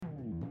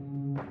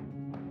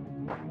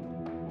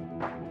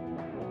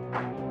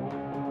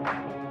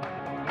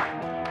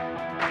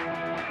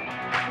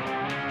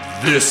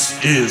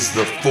This is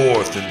the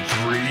 4th and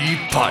 3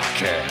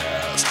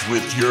 podcast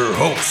with your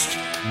host,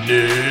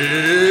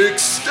 Nick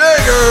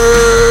Steger.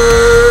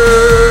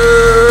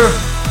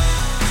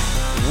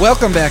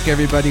 Welcome back,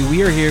 everybody.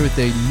 We are here with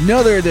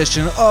another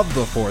edition of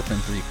the 4th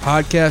and 3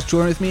 podcast.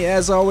 Joining with me,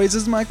 as always,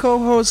 is my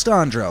co-host,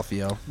 Andre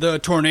Alfio. The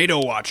Tornado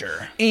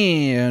Watcher.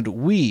 And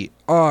we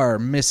are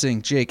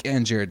missing Jake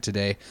and Jared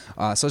today.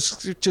 So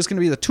it's just going to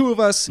be the two of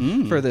us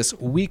for this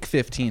Week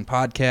 15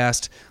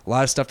 podcast. A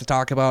lot of stuff to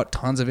talk about,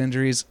 tons of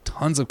injuries,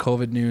 tons of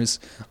COVID news,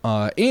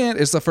 and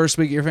it's the first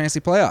week of your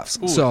fantasy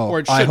playoffs. Ooh,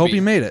 so I hope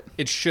you made it.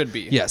 It should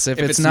be. Yes, if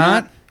it's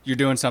not, you're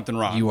doing something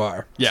wrong. You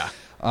are. Yeah.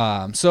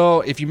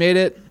 So if you made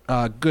it,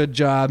 good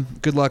job.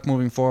 Good luck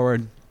moving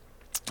forward.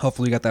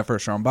 Hopefully you got that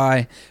first round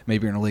bye.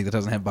 Maybe you're in a league that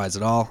doesn't have byes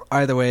at all.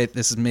 Either way,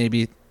 this is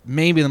maybe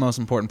the most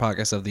important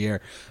podcast of the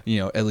year,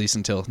 at least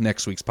until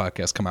next week's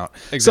podcast come out.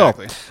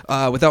 Exactly.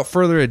 So, without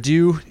further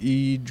ado,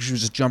 you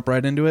just jump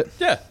right into it?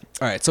 Yeah.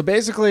 All right, so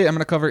basically I'm going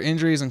to cover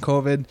injuries and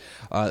COVID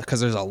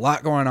because there's a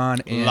lot going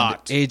on. And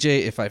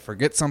AJ, if I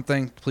forget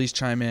something, please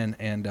chime in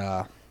and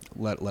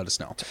let us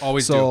know.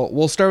 Always so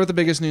we'll start with the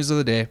biggest news of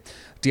the day.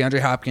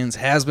 DeAndre Hopkins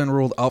has been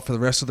ruled out for the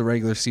rest of the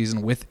regular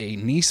season with a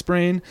knee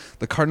sprain.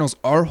 The Cardinals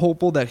are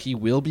hopeful that he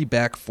will be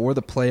back for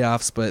the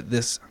playoffs, but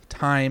this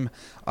time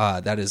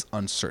that is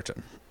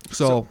uncertain.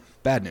 So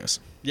bad news.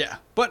 Yeah,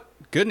 but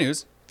good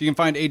news. If you can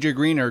find AJ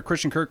Green or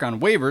Christian Kirk on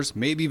waivers,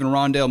 maybe even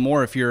Rondale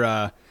Moore if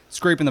you're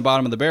scraping the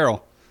bottom of the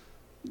barrel,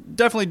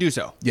 definitely do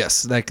so.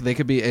 Yes, they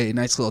could be a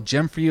nice little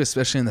gem for you,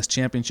 especially in this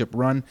championship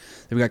run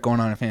that we got going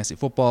on in fantasy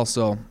football.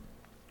 So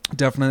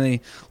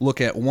definitely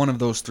look at one of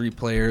those three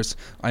players.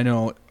 I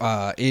know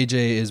AJ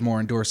is more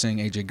endorsing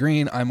AJ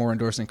Green. I'm more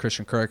endorsing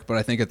Christian Kirk, but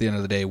I think at the end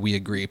of the day, we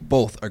agree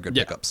both are good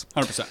pickups.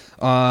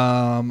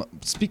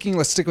 100%.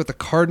 Let's stick with the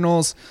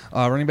Cardinals.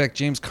 Running back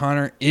James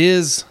Conner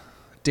is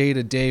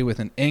day-to-day with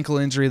an ankle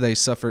injury that he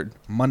suffered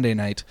Monday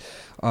night.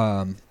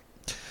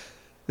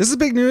 This is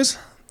big news.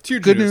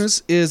 Good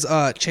news is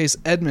Chase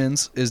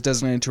Edmonds is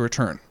designated to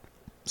return.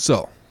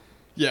 So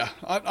yeah,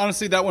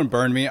 honestly, that one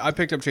burned me. I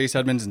picked up Chase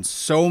Edmonds in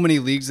so many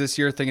leagues this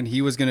year thinking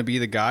he was going to be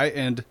the guy,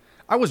 and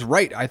I was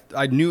right.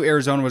 I knew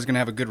Arizona was going to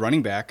have a good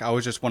running back. I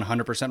was just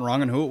 100%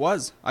 wrong on who it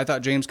was. I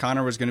thought James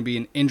Conner was going to be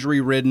an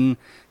injury-ridden,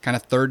 kind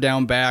of third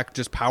down back,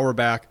 just power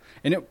back,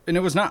 and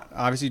it was not.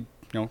 Obviously,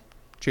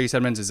 Chase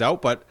Edmonds is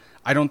out, but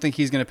I don't think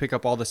he's going to pick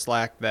up all the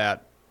slack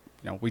that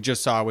we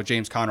just saw with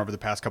James Conner over the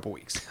past couple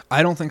weeks.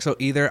 I don't think so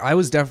either. I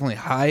was definitely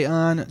high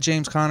on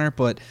James Conner,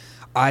 but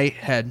I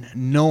had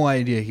no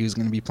idea he was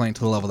going to be playing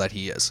to the level that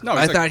he is. No,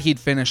 I thought he'd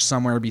finish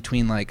somewhere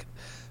between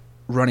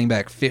running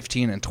back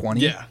 15 and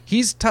 20. Yeah.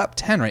 He's top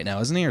 10 right now,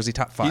 isn't he? Or is he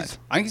top 5?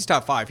 I think he's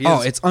top 5.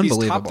 It's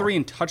unbelievable. He's top 3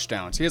 in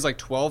touchdowns. He has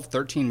 12,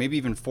 13, maybe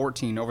even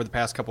 14 over the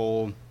past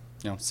couple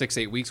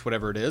 6-8 weeks,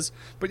 whatever it is.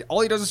 But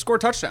all he does is score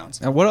touchdowns.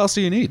 And what else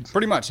do you need?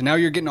 Pretty much. And now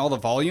you're getting all the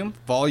volume.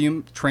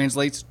 Volume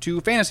translates to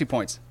fantasy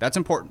points. That's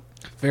important.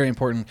 Very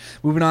important.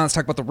 Moving on, let's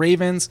talk about the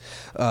Ravens.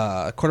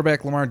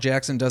 Quarterback Lamar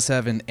Jackson does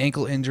have an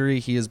ankle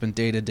injury. He has been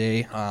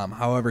day-to-day.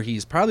 However,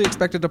 he's probably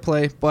expected to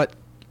play, but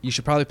you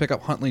should probably pick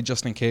up Huntley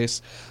just in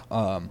case.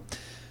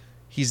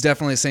 He's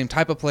definitely the same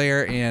type of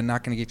player and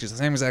not going to get you the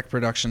same exact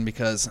production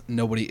because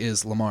nobody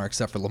is Lamar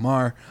except for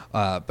Lamar,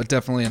 but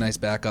definitely a nice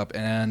backup.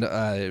 And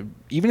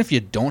even if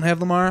you don't have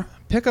Lamar,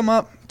 pick him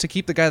up to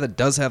keep the guy that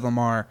does have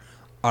Lamar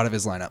out of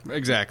his lineup.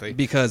 Exactly.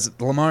 Because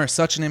Lamar is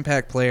such an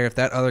impact player. If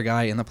that other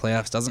guy in the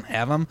playoffs doesn't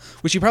have him,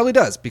 which he probably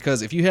does,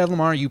 because if you had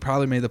Lamar, you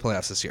probably made the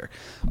playoffs this year.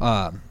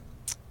 That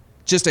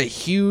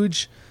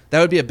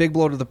would be a big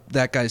blow to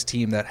that guy's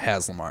team that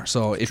has Lamar.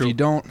 So if you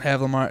don't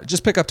have Lamar,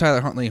 just pick up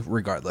Tyler Huntley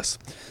regardless.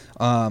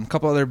 A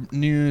couple other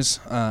news.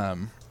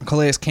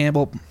 Calais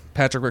Campbell,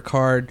 Patrick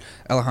Ricard,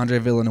 Alejandro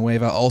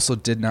Villanueva also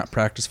did not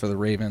practice for the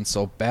Ravens,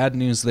 so bad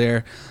news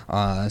there,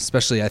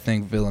 especially I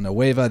think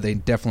Villanueva. They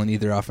definitely need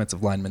their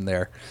offensive lineman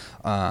there.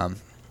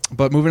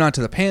 But moving on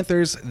to the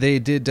Panthers, they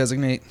did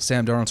designate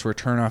Sam Darnold to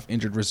return off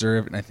injured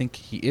reserve, and I think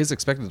he is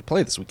expected to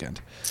play this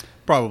weekend.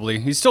 Probably.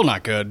 He's still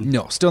not good.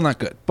 No, still not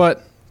good,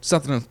 but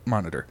something to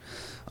monitor.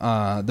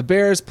 The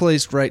Bears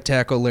placed right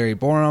tackle Larry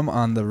Borum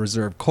on the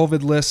reserve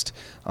COVID list.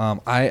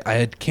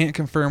 I can't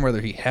confirm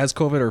whether he has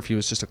COVID or if he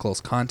was just a close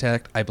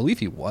contact. I believe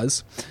he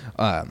was,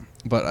 but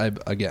I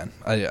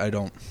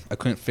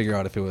couldn't figure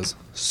out if it was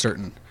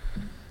certain.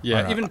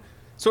 Yeah,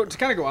 so to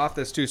kind of go off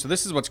this too. So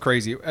this is what's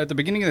crazy. At the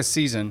beginning of the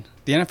season,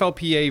 the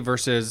NFLPA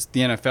versus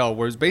the NFL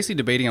was basically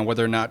debating on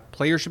whether or not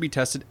players should be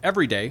tested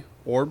every day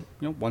or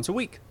once a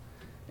week,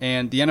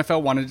 and the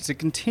NFL wanted it to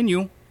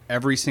continue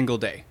every single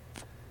day.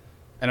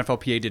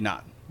 NFLPA did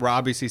not. We're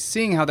obviously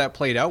seeing how that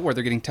played out, where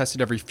they're getting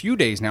tested every few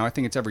days now. I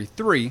think it's every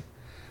 3.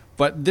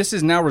 But this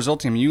is now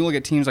resulting in, you look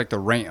at teams like the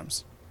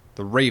Rams,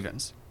 the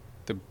Ravens,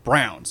 the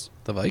Browns,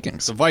 the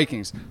Vikings,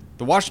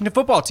 the Washington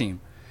football team.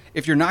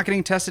 If you're not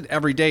getting tested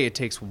every day, it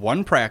takes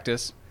one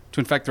practice to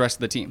infect the rest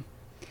of the team.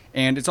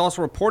 And it's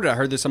also reported, I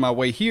heard this on my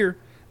way here,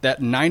 that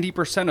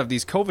 90% of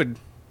these COVID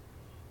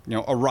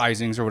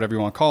arisings, or whatever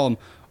you want to call them,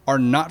 are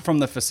not from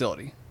the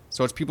facility.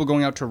 So it's people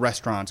going out to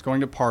restaurants,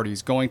 going to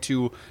parties, going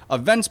to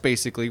events,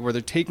 basically, where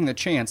they're taking the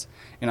chance.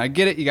 And I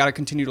get it. You got to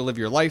continue to live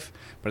your life.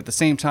 But at the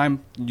same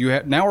time,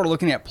 now we're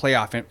looking at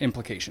playoff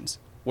implications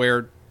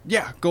where,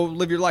 yeah, go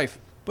live your life,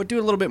 but do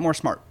it a little bit more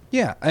smart.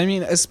 Yeah, I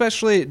mean,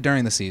 especially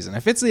during the season.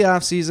 If it's the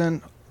off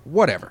season,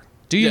 whatever.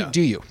 Do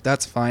you?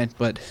 That's fine.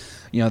 But,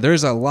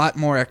 there's a lot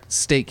more at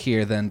stake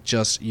here than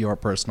just your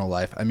personal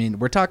life. I mean,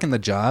 we're talking the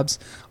jobs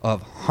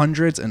of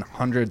hundreds and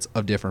hundreds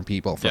of different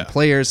people, from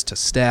players to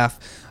staff.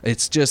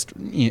 It's just,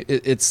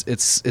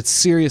 it's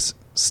serious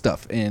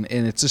stuff. And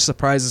it just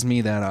surprises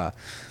me that, I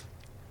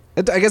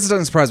guess it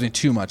doesn't surprise me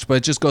too much, but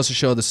it just goes to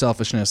show the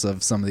selfishness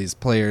of some of these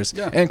players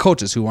and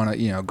coaches who want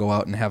to, go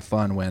out and have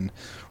fun when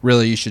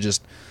really you should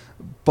just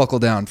buckle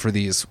down for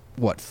these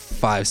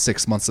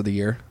 5-6 months of the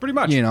year. Pretty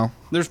much.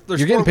 There's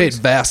you're getting paid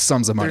vast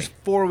sums of money. There's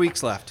 4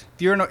 weeks left.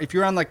 If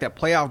you're on like that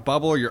playoff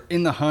bubble, or you're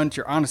in the hunt,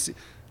 you're honestly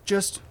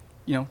just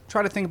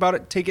try to think about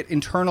it, take it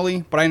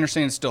internally. But I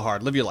understand it's still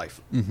hard. Live your life.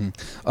 Mm-hmm.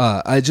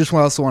 I just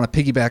also want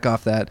to piggyback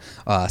off that.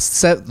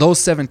 Those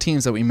 7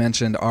 teams that we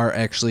mentioned are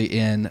actually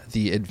in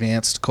the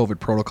advanced COVID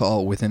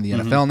protocol within the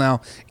NFL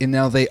now, and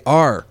now they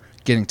are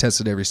getting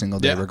tested every single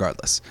day,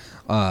 regardless.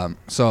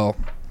 So.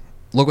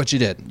 Look what you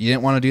did. You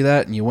didn't want to do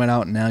that, and you went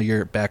out, and now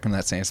you're back in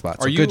that same spot.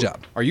 So good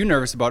job. Are you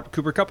nervous about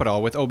Cooper Kupp at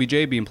all with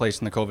OBJ being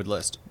placed in the COVID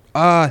list?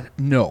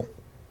 No.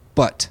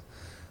 But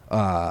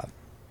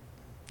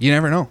you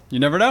never know. You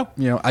never know?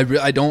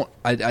 I don't.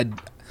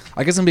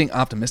 I guess I'm being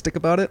optimistic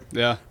about it.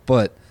 Yeah.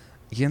 But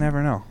you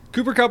never know.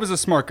 Cooper Kupp is a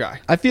smart guy.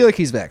 I feel like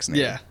he's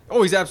vaccinated. Yeah.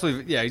 Oh, he's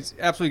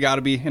absolutely got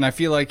to be. And I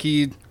feel like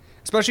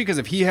especially because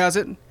if he has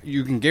it,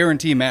 you can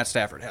guarantee Matt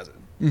Stafford has it.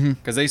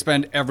 Because they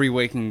spend every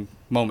waking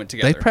moment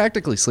together. They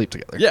practically sleep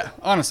together. Yeah,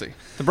 honestly.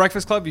 The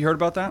Breakfast Club, you heard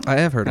about that? I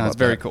have heard about that. That's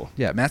very cool.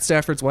 Yeah, Matt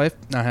Stafford's wife,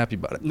 not happy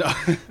about it.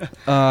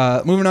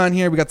 No. Moving on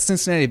here, we got the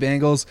Cincinnati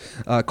Bengals.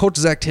 Coach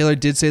Zach Taylor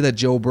did say that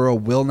Joe Burrow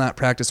will not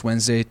practice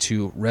Wednesday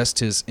to rest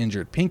his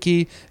injured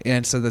pinky,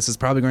 and said this is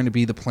probably going to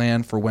be the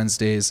plan for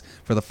Wednesdays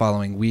for the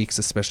following weeks,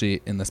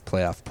 especially in this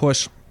playoff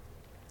push.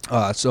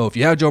 So if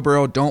you have Joe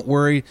Burrow, don't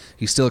worry.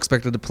 He's still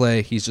expected to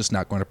play. He's just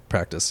not going to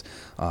practice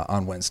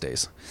on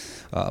Wednesdays.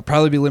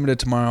 Probably be limited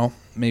tomorrow.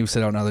 Maybe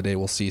sit out another day.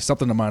 We'll see.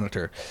 Something to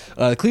monitor.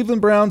 The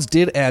Cleveland Browns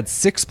did add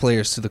 6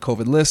 players to the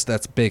COVID list.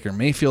 That's Baker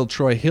Mayfield,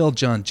 Troy Hill,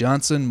 John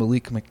Johnson,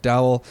 Malik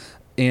McDowell,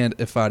 and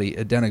Ifeadi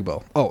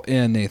Odenigbo. Oh,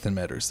 and Nathan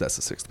Metters. That's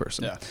the 6th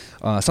person.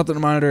 Yeah. Something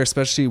to monitor,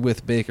 especially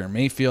with Baker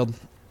Mayfield.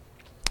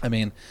 I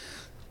mean,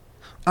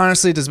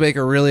 honestly, does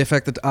Baker really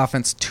affect the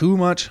offense too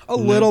much? A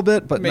little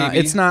bit, but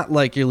it's not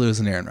like you're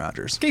losing Aaron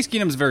Rodgers. Case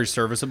Keenum's very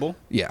serviceable.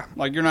 Yeah.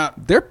 Like, you're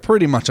not... They're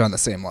pretty much on the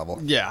same level.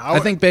 Yeah. I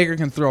think Baker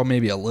can throw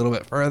maybe a little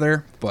bit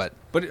further, but...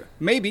 But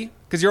maybe,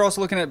 because you're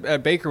also looking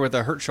at Baker with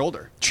a hurt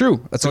shoulder.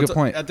 True. That's a good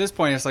point. At this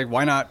point, it's like,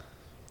 why not,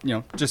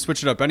 just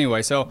switch it up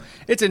anyway? So,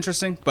 it's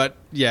interesting, but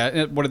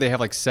yeah, what do they have,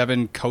 like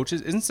 7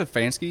 coaches? Isn't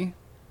Stefanski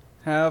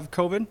have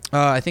COVID?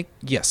 I think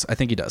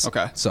he does.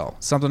 Okay. So,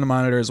 something to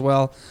monitor as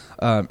well.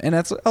 And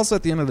that's also,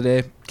 at the end of the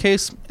day,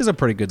 Case is a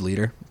pretty good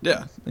leader.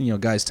 Yeah.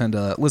 Guys tend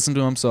to listen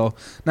to him, so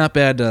not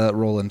bad to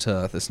roll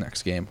into this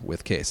next game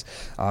with Case.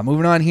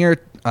 Moving on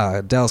here,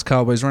 Dallas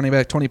Cowboys running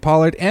back Tony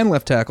Pollard and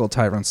left tackle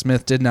Tyron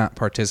Smith did not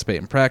participate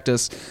in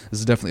practice. This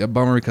is definitely a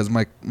bummer because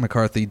Mike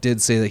McCarthy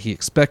did say that he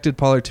expected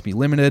Pollard to be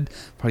limited,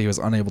 but he was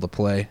unable to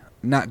play.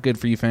 Not good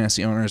for you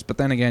fantasy owners, but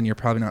then again, you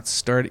probably don't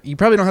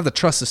have the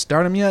trust to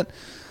start him yet.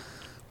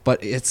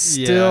 But it's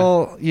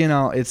still,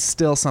 it's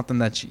still something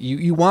that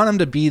you want him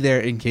to be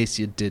there in case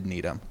you did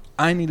need him.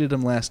 I needed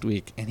him last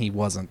week, and he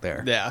wasn't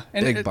there. Yeah.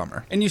 Big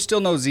bummer. And you still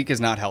know Zeke is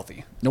not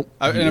healthy. Nope.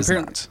 And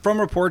apparently, from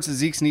reports,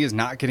 Zeke's knee is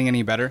not getting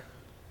any better.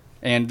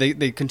 And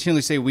they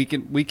continually say week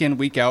in,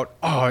 week out,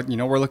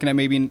 we're looking at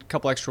maybe a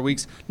couple extra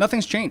weeks.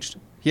 Nothing's changed.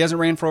 He hasn't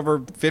ran for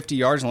over 50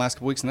 yards in the last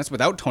couple weeks, and that's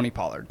without Tony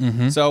Pollard.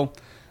 Mm-hmm. So,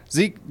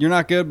 Zeke, you're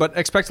not good, but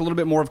expect a little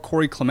bit more of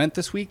Corey Clement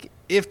this week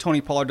if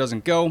Tony Pollard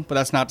doesn't go, but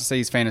that's not to say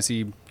he's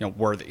fantasy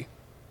worthy.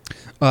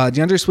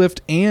 DeAndre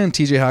Swift and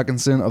TJ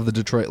Hawkinson of the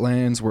Detroit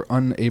Lions were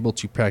unable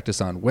to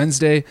practice on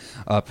Wednesday.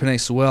 Penei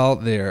Sewell,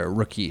 their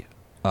rookie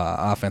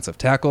offensive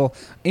tackle,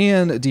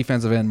 and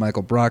defensive end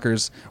Michael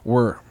Brockers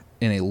were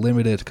in a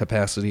limited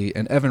capacity,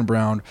 and Evan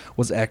Brown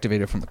was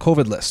activated from the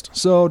COVID list.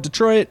 So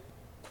Detroit,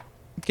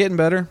 getting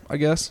better, I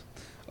guess.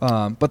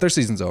 But their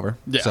season's over.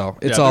 Yeah. So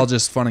it's all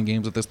just fun and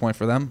games at this point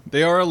for them.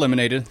 They are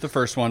eliminated, the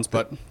first ones,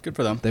 but good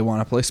for them. They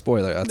want to play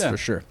spoiler, that's for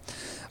sure.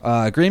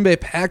 Green Bay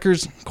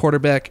Packers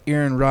quarterback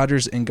Aaron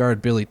Rodgers and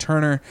guard Billy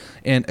Turner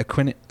and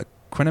how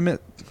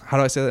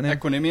do I say that name?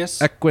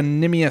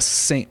 Equanimous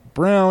St.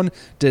 Brown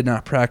did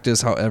not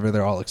practice. However,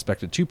 they're all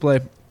expected to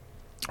play.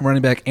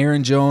 Running back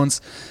Aaron Jones,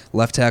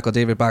 left tackle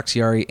David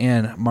Bakhtiari,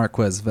 and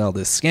Marquez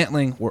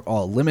Valdez-Scantling were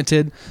all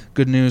limited.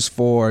 Good news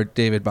for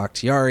David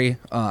Bakhtiari.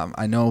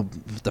 I know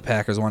the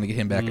Packers want to get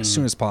him back as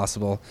soon as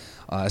possible,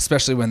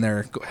 especially when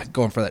they're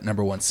going for that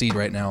number 1 seed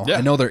right now. Yeah.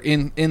 I know they're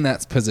in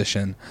that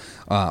position,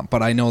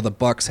 but I know the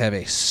Bucs have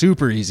a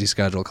super easy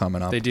schedule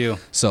coming up. They do.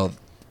 So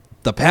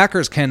the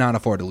Packers cannot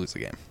afford to lose the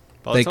game.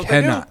 Well, They let's hope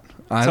cannot.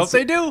 Let's hope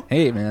they do.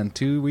 Hey, man,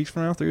 2 weeks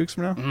from now, 3 weeks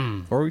from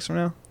now, 4 weeks from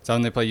now. Is that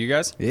when they play you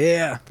guys?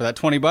 Yeah. For that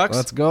 $20?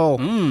 Let's go.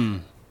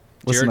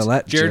 Listen to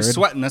that, Jared's Jared.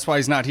 sweating. That's why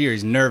he's not here.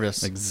 He's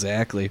nervous.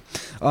 Exactly.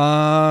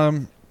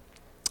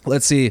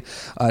 Let's see.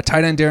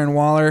 Tight end Darren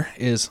Waller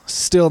is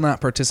still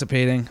not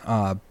participating.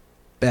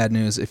 Bad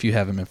news if you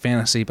have him in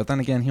fantasy. But then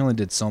again, he only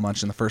did so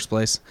much in the first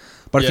place.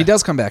 But if he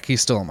does come back,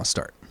 he's still a must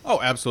start. Oh,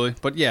 absolutely.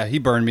 But yeah, he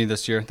burned me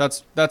this year.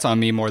 That's on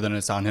me more than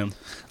it's on him.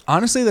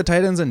 Honestly, the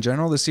tight ends in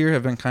general this year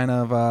have been kind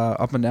of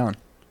up and down.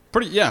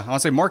 I'll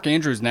say Mark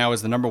Andrews now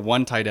is the number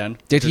 1 tight end.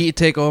 Did he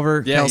take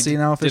over Kelsey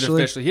now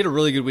officially? He had a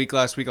really good week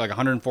last week, like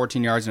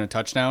 114 yards and a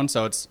touchdown.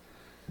 So it's,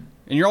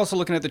 and you're also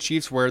looking at the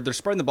Chiefs where they're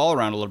spreading the ball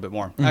around a little bit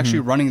more, actually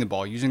running the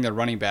ball, using their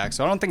running back.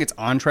 So I don't think it's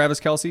on Travis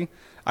Kelsey.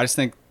 I just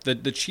think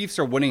that the Chiefs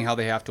are winning how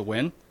they have to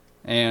win.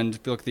 And if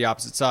you look at the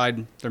opposite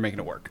side, they're making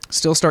it work.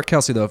 Still start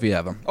Kelsey, though, if you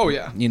have him. Oh,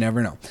 yeah. You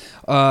never know.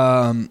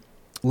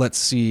 Let's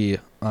see.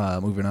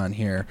 Moving on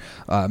here.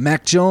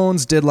 Mac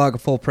Jones did log a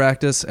full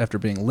practice after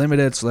being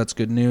limited, so that's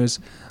good news.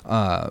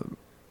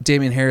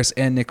 Damian Harris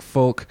and Nick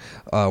Folk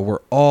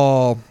were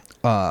all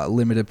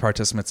limited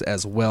participants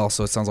as well,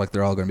 so it sounds like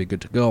they're all going to be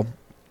good to go.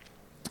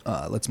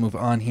 Let's move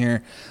on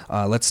here.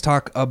 Let's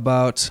talk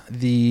about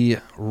the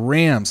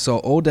Rams.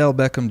 So Odell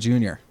Beckham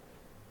Jr.,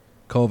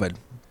 COVID,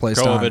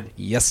 placed on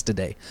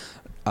yesterday.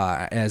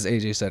 As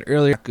AJ said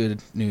earlier,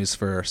 good news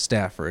for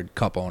Stafford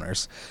Cup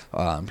owners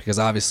because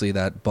obviously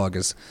that bug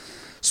is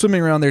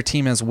swimming around their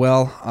team as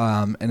well.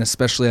 And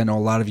especially I know a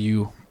lot of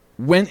you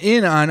went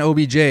in on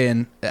OBJ,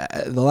 and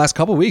the last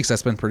couple of weeks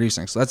that's been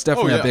producing. So that's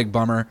definitely a big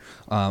bummer.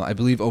 I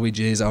believe OBJ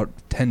is out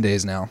 10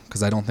 days now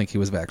because I don't think he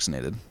was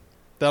vaccinated.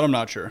 That I'm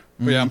not sure.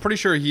 But yeah, I'm pretty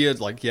sure he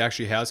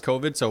actually has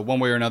COVID. So one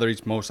way or another,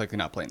 he's most likely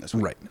not playing this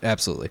week. Right,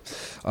 absolutely.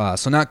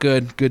 So not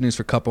good. Good news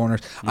for Cup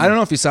owners. I don't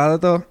know if you saw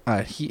that though.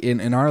 He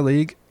in our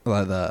league,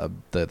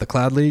 the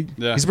Cloud League,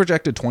 he's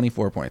projected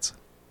 24 points.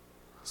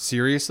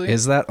 Seriously?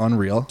 Is that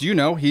unreal? Do you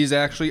know he's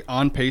actually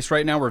on pace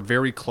right now? We're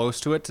very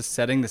close to it, to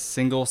setting the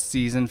single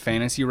season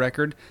fantasy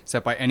record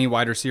set by any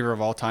wide receiver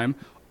of all time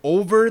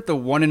over the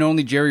one and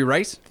only Jerry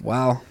Rice.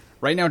 Wow.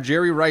 Right now,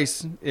 Jerry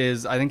Rice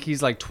is, I think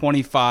he's like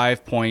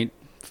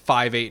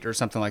 25.58 or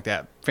something like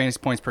that. Fantasy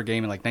points per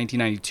game in like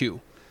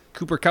 1992.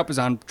 Cooper Kupp is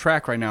on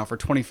track right now for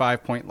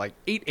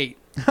 25.88.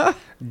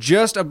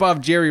 Just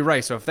above Jerry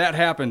Rice. So if that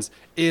happens,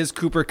 is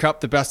Cooper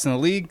Kupp the best in the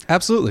league?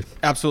 Absolutely.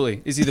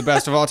 Absolutely. Is he the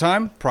best of all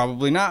time?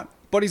 Probably not.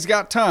 But he's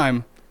got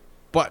time.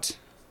 But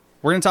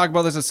we're going to talk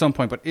about this at some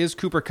point. But is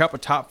Cooper Kupp a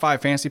top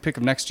 5 fantasy pick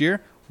of next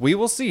year? We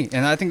will see.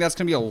 And I think that's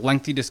going to be a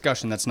lengthy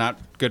discussion that's not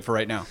good for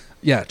right now.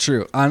 Yeah,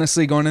 true.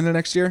 Honestly, going into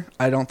next year,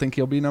 I don't think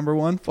he'll be number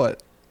 1.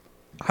 But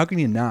how can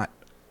you not?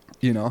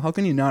 How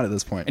can you not at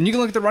this point? And you can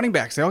look at the running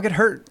backs. They all get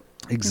hurt.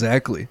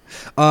 Exactly.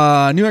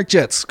 New York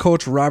Jets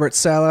coach Robert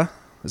Saleh.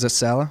 Is it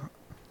Saleh?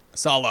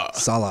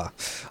 Salah.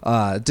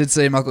 Did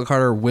say Michael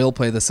Carter will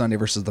play this Sunday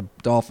versus the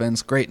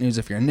Dolphins. Great news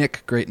if you're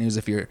Nick. Great news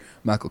if you're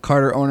Michael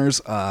Carter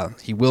owners.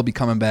 He will be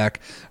coming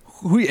back.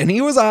 And he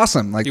was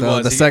awesome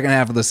the second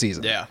half of the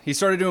season. Yeah, he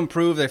started to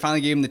improve. They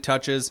finally gave him the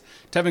touches.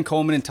 Tevin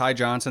Coleman and Ty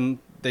Johnson,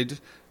 they're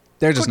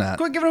just not.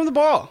 Quit giving him the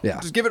ball. Yeah.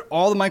 Just give it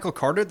all to Michael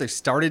Carter. They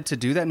started to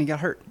do that, and he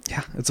got hurt.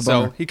 Yeah, it's a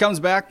bummer. So he comes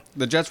back.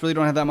 The Jets really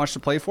don't have that much to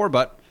play for,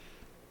 but...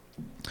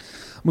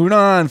 Moving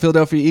on,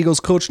 Philadelphia Eagles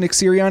coach Nick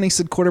Sirianni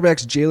said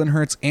quarterbacks Jalen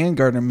Hurts and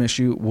Gardner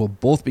Minshew will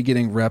both be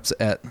getting reps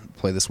at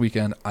play this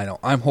weekend. I know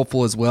I'm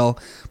hopeful as well,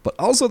 but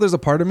also there's a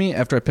part of me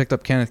after I picked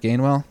up Kenneth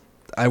Gainwell,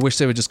 I wish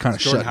they would just kind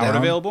of shut down. Jordan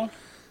Howard available?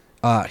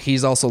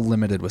 He's also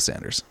limited with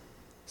Sanders.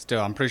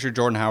 Still, I'm pretty sure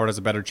Jordan Howard has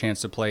a better chance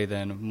to play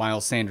than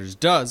Miles Sanders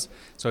does.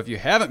 So if you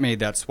haven't made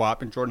that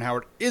swap and Jordan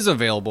Howard is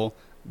available,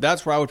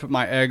 that's where I would put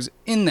my eggs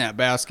in that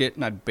basket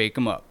and I'd bake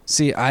them up.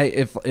 See,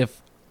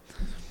 if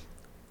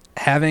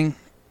having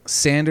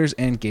Sanders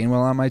and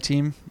Gainwell on my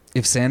team,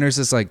 if Sanders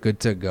is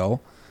good to go,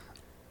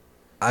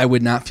 I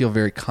would not feel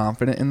very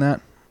confident in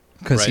that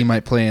because he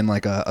might play in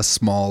a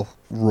small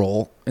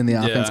role in the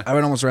offense. I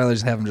would almost rather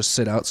just have him just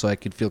sit out so I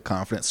could feel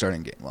confident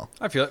starting Gainwell.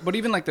 I feel it. But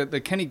even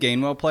the Kenny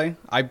Gainwell play,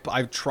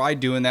 I've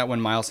tried doing that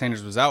when Miles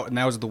Sanders was out, and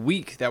that was the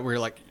week that we were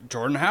like,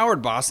 Jordan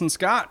Howard, Boston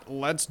Scott,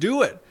 let's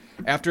do it.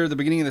 After the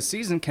beginning of the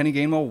season, Kenny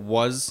Gainwell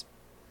was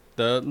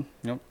the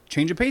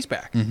change of pace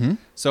back. Mm-hmm.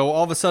 So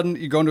all of a sudden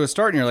you go into a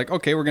start and you're like,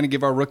 okay, we're going to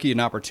give our rookie an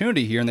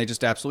opportunity here, and they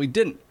just absolutely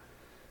didn't.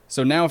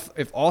 So now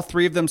if all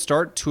 3 of them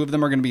start, 2 of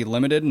them are going to be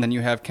limited, and then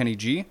you have Kenny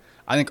G.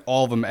 I think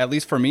all of them, at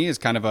least for me, is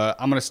kind of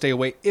I'm going to stay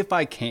away if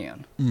I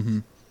can. Mm-hmm.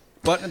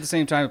 But at the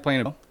same time,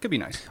 playing it could be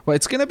nice. Well,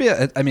 it's going to be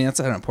that's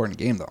an important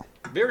game, though.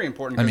 Very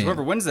important, because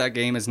whoever wins that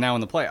game is now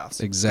in the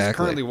playoffs.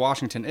 Exactly. Currently,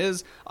 Washington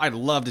is. I'd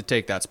love to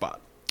take that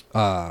spot.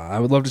 I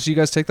would love to see you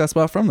guys take that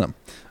spot from them,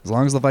 as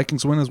long as the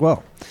Vikings win as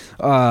well.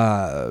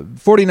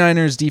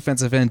 49ers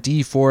defensive end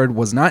Dee Ford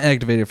was not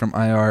activated from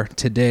IR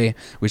today,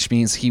 which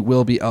means he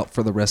will be out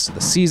for the rest of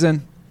the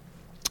season.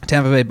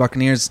 Tampa Bay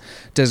Buccaneers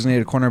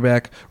designated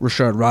cornerback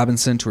Rashard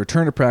Robinson to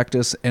return to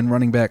practice, and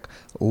running back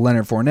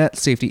Leonard Fournette,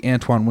 safety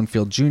Antoine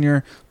Winfield Jr.,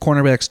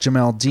 cornerbacks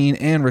Jamel Dean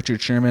and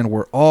Richard Sherman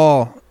were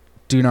all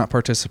do not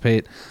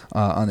participate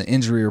on the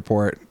injury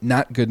report.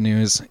 Not good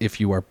news if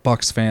you are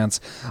Bucs fans.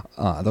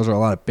 Those are a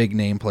lot of big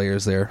name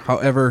players there.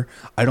 However,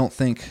 I don't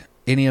think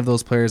any of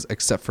those players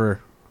except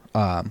for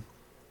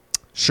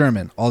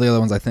Sherman, all the other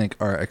ones I think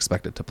are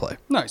expected to play.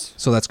 Nice.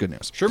 So that's good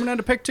news. Sherman had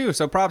a pick too,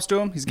 so props to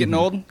him. He's getting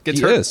old, gets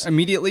He hurt is.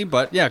 immediately,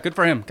 but yeah, good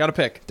for him. Got a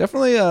pick.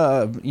 Definitely,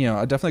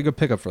 definitely a good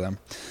pickup for them.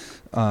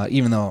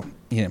 Even though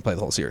he didn't play the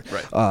whole series.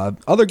 Right.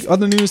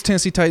 Other news: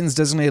 Tennessee Titans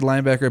designated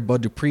linebacker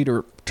Bud Dupree to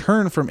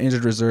return from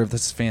injured reserve.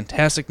 This is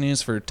fantastic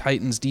news for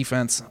Titans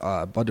defense.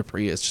 Bud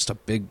Dupree is just a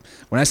big.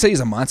 When I say he's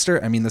a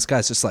monster, I mean this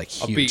guy's just like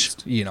huge. A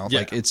beast. Yeah.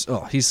 Like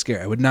he's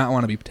scary. I would not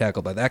want to be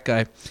tackled by that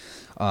guy.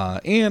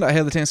 And I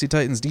have the Tennessee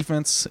Titans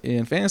defense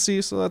in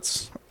fantasy, so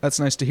that's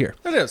nice to hear.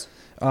 It is.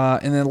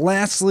 And then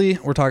lastly,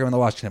 we're talking about the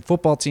Washington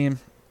football team.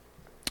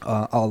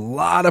 A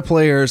lot of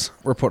players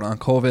were put on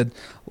COVID.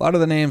 A lot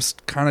of the names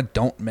kind of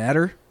don't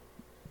matter.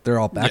 They're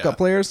all backup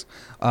players.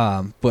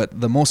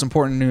 But the most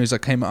important news that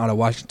came out of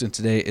Washington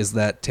today is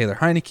that Taylor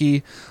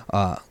Heineke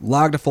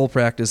logged a full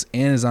practice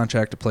and is on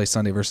track to play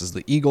Sunday versus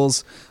the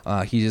Eagles.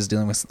 He is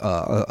dealing with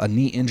a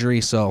knee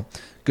injury. So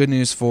good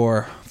news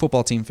for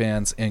football team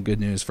fans and good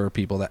news for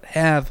people that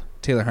have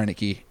Taylor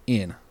Heineke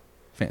in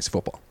fantasy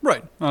football.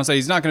 Right. I'll say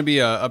he's not going to be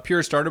a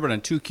pure starter, but in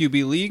a 2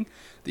 QB league,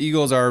 the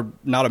Eagles are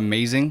not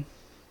amazing.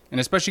 And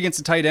especially against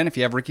the tight end, if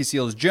you have Ricky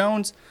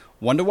Seals-Jones,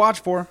 one to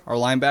watch for. Our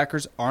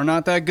linebackers are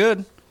not that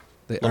good.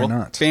 They are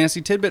not. Fantasy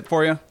tidbit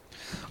for you.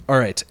 All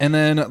right. And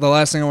then the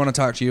last thing I want to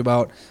talk to you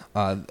about,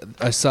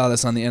 I saw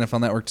this on the NFL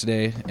Network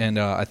today, and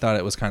I thought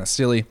it was kind of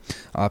silly.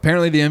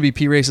 Apparently, the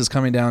MVP race is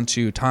coming down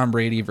to Tom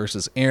Brady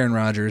versus Aaron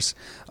Rodgers.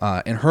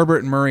 And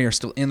Herbert and Murray are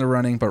still in the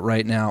running, but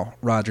right now,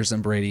 Rodgers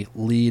and Brady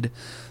lead.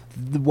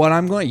 You know what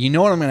I'm going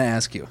to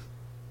ask you?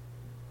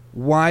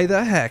 Why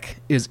the heck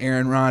is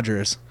Aaron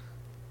Rodgers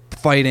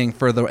fighting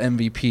for the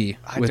MVP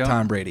with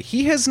Tom Brady?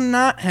 He has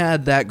not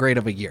had that great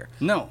of a year.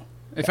 No.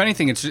 If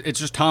anything, it's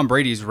just Tom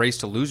Brady's race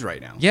to lose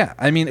right now. Yeah,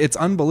 I mean, it's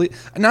unbelievable.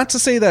 Not to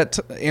say that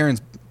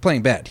Aaron's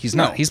playing bad. He's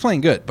not. He's playing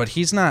good, but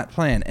he's not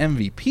playing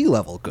MVP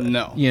level good.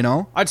 No. You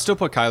know? I'd still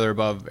put Kyler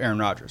above Aaron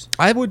Rodgers.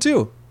 I would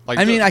too.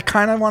 I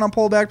kind of want to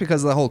pull back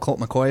because of the whole Colt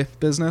McCoy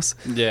business.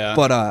 Yeah.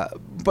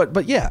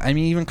 But yeah, I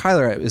mean, even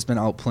Kyler has been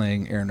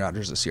outplaying Aaron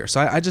Rodgers this year,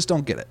 so I just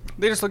don't get it.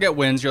 They just look at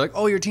wins. You're like,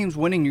 oh, your team's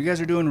winning. You guys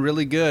are doing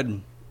really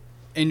good.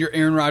 And you're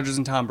Aaron Rodgers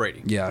and Tom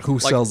Brady. Yeah, who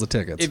sells the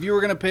tickets? If you were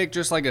going to pick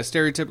just like a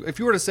stereotypical, if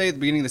you were to say at the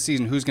beginning of the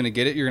season who's going to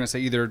get it, you're going to say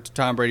either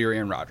Tom Brady or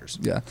Aaron Rodgers.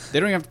 Yeah. They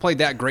don't even have to play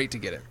that great to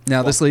get it.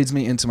 Now, this leads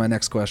me into my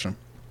next question.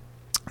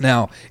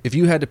 Now, if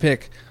you had to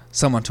pick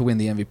someone to win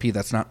the MVP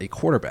that's not a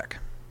quarterback,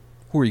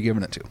 who are you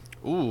giving it to?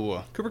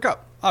 Ooh, Cooper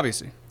Kupp,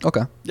 obviously.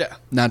 Okay. Yeah.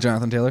 Not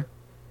Jonathan Taylor?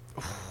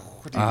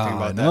 What do you think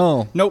about that?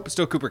 No. Nope,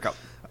 still Cooper Kupp.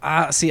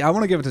 See, I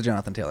want to give it to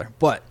Jonathan Taylor,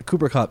 but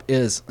Cooper Kupp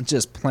is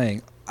just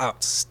playing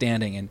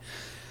outstanding, and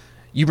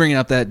you bringing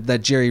up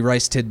that Jerry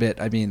Rice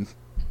tidbit, I mean,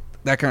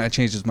 that kind of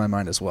changes my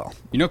mind as well.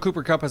 You know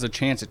Cooper Kupp has a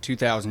chance at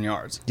 2,000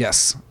 yards.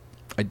 Yes,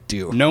 I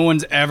do. No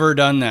one's ever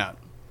done that.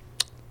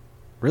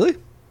 Really?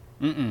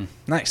 Mm-mm.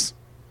 Nice.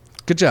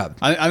 Good job.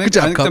 I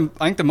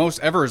think the most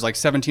ever is like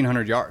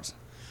 1,700 yards.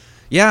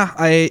 Yeah,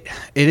 I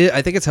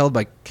think it's held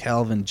by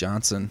Calvin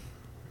Johnson.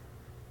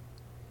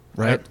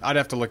 Right? I'd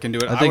have to look into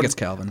it. I think it's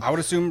Calvin. I would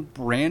assume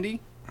Randy.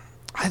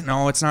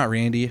 No, it's not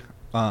Randy.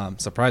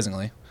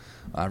 Surprisingly.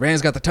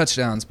 Randy's got the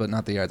touchdowns, but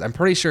not the yards. I'm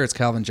pretty sure it's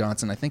Calvin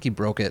Johnson. I think he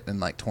broke it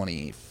in like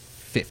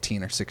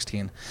 2015 or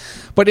 16.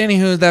 But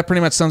anywho, that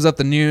pretty much sums up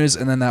the news.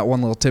 And then that one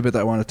little tidbit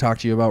that I wanted to talk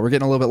to you about. We're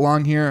getting a little bit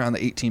long here on the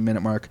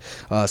 18-minute mark.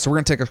 So we're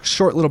going to take a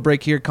short little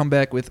break here, come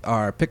back with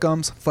our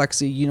pick'ems,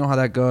 Flexi. You know how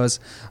that goes.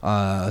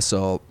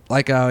 So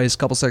like always, a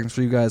couple seconds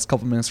for you guys, a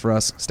couple minutes for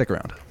us. Stick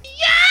around.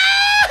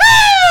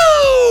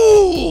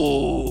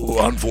 Yahoo!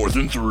 On 4th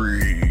and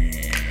 3.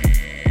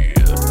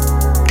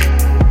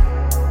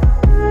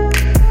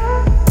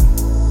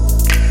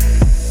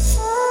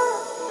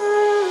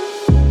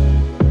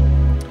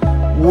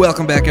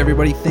 Welcome back,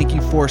 everybody. Thank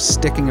you for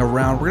sticking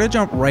around. We're going to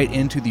jump right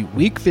into the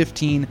Week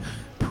 15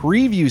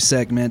 preview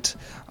segment.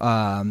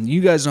 You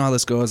guys know how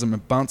this goes. I'm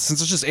going to bounce.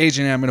 Since it's just AJ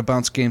and I'm going to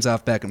bounce games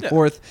off back and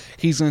forth.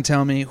 He's going to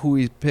tell me who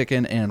he's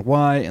picking and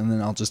why, and then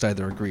I'll just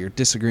either agree or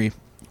disagree,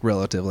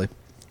 relatively.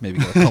 Maybe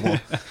get a couple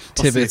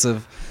tidbits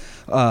of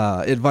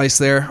advice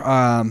there.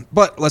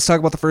 But let's talk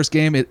about the first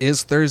game. It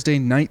is Thursday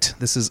night.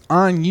 This is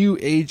on you,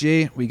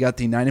 AJ. We got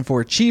the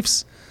 9-4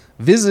 Chiefs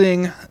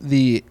visiting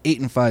the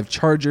 8-5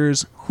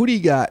 Chargers. Who do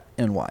you got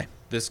and why?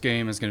 This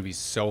game is going to be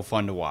so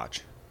fun to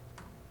watch.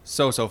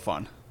 So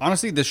fun.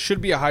 Honestly, this should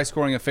be a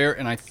high-scoring affair,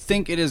 and I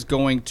think it is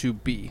going to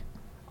be.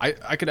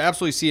 I could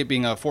absolutely see it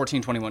being a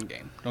 14-21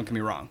 game. Don't get me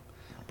wrong.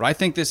 But I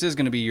think this is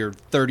going to be your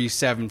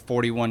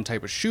 37-41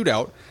 type of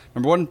shootout.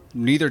 Number one,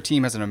 neither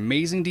team has an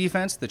amazing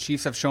defense. The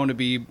Chiefs have shown to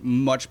be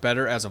much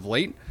better as of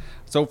late.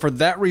 So for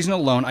that reason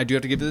alone, I do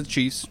have to give it to the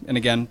Chiefs. And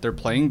again, they're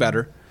playing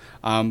better.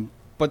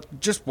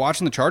 But just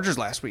watching the Chargers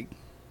last week,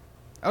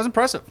 that was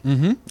impressive.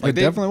 Mm-hmm. It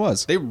definitely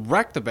was. They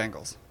wrecked the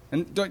Bengals.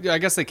 And I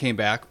guess they came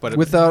back. But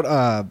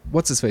without,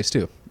 what's-his-face,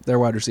 too? Their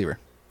wide receiver.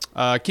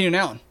 Keenan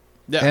Allen.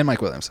 Yeah. And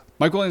Mike Williams.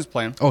 Mike Williams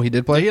playing. Oh, he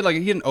did play? He had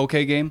an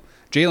okay game.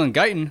 Jalen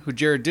Guyton, who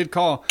Jared did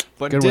call,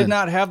 but Good did win.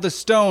 not have the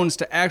stones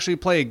to actually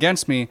play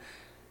against me.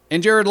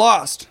 And Jared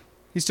lost.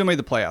 He still made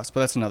the playoffs, but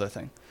that's another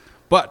thing.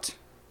 But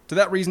to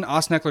that reason,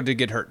 Austin Eckler did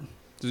get hurt.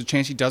 There's a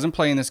chance he doesn't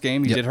play in this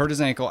game. He did hurt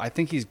his ankle. I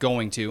think he's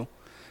going to.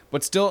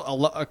 But still,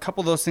 a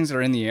couple of those things that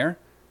are in the air.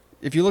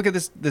 If you look at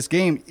this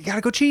game, you got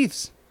to go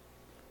Chiefs.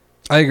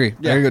 I agree.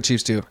 Yeah. I gotta go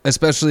Chiefs too,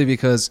 especially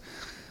because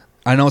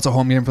I know it's a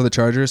home game for the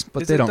Chargers,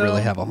 but they don't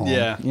really have a home.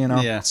 Yeah. You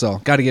know? Yeah. So,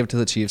 got to give it to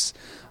the Chiefs.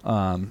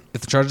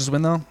 If the Chargers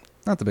win, though,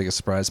 not the biggest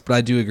surprise, but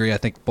I do agree. I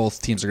think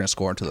both teams are going to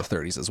score into the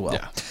 30s as well.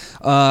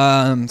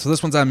 Yeah. So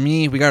this one's on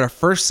me. We got our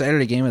first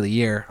Saturday game of the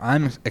year.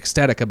 I'm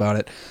ecstatic about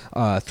it.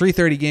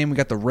 3:30 game. We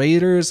got the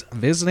Raiders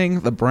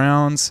visiting the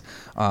Browns.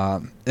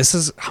 This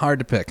is hard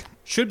to pick.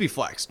 Should be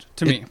flexed,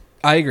 to me.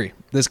 I agree.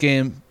 This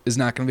game is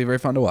not going to be very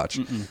fun to watch.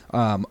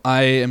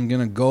 I am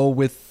going to go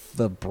with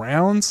the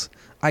Browns,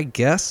 I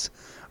guess.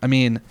 I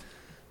mean,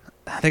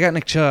 they got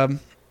Nick Chubb,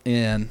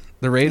 and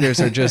the Raiders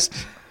are just...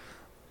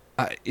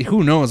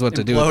 who knows what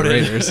to do with the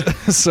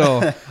Raiders.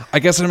 So I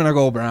guess I'm going to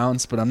go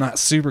Browns, but I'm not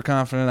super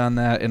confident on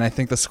that, and I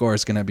think the score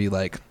is going to be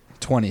like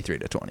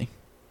 23-20.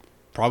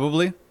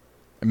 Probably.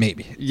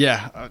 Maybe.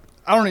 Yeah.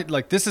 I don't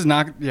like this is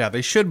not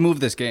they should move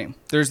this game.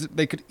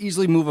 They could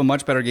easily move a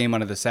much better game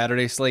onto the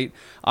Saturday slate.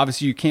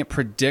 Obviously you can't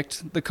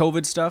predict the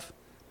COVID stuff,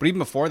 but even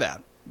before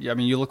that, I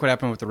mean, you look what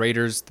happened with the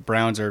Raiders. The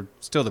Browns are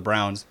still the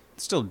Browns.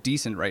 It's still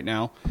decent right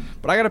now.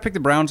 But I got to pick the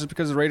Browns just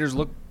because the Raiders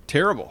look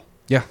terrible.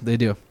 Yeah, they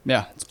do.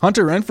 Yeah.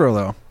 Hunter Renfrow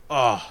though.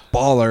 Oh,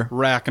 Baller.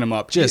 racking them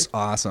up. Just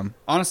awesome.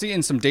 Honestly,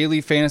 in some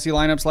daily fantasy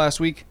lineups last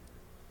week,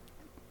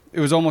 it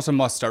was almost a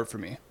must start for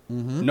me.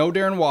 No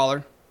Darren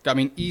Waller. I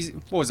mean, easy.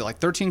 What was it, like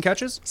 13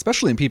 catches?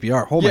 Especially in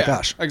PPR. Oh my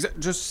gosh.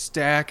 Just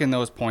stacking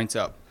those points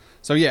up.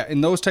 So, yeah,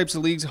 in those types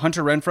of leagues,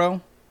 Hunter Renfrow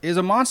is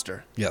a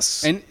monster.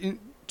 Yes. And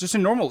just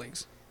in normal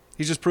leagues,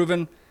 he's just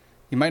proven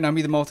he might not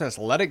be the most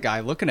athletic guy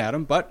looking at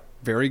him, but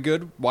very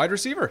good wide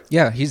receiver.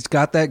 Yeah, he's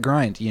got that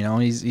grind. You know,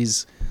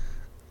 he's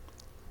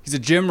a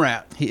gym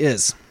rat. He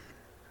is.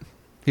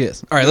 All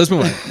right, let's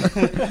move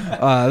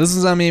on. This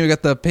one's on me. We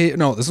got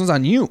this one's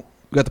on you.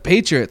 We got the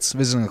Patriots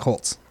visiting the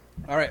Colts.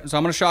 All right, so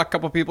I'm going to shock a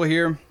couple people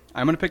here.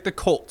 I'm going to pick the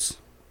Colts.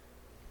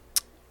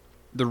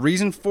 The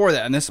reason for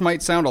that, and this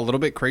might sound a little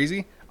bit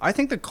crazy, I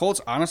think the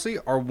Colts, honestly,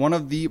 are one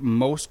of the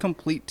most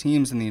complete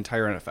teams in the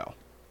entire NFL.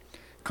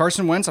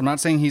 Carson Wentz, I'm not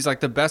saying he's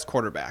like the best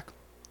quarterback.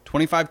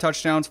 25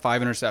 touchdowns,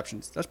 5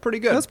 interceptions. That's pretty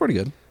good. That's pretty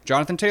good.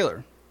 Jonathan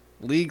Taylor,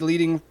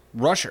 league-leading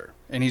rusher,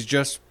 and he's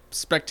just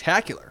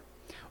spectacular.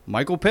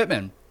 Michael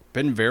Pittman,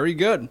 been very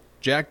good.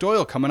 Jack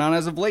Doyle coming on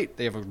as of late.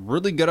 They have a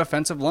really good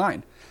offensive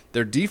line.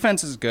 Their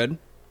defense is good.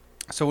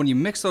 So when you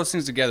mix those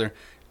things together,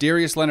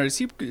 Darius Leonard, is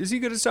he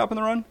good at stopping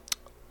the run?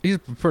 He's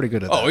pretty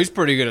good at that. Oh, he's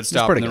pretty good at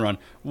stopping the run.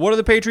 What do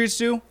the Patriots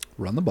do?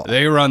 Run the ball.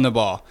 They run the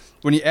ball.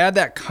 When you add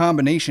that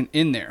combination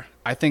in there,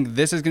 I think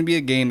this is going to be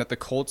a game that the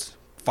Colts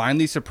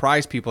finally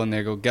surprise people and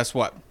they go, guess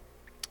what?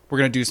 We're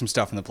going to do some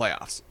stuff in the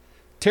playoffs.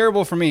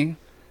 Terrible for me.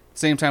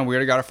 Same time, we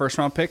already got a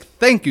first-round pick.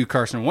 Thank you,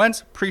 Carson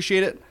Wentz.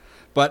 Appreciate it.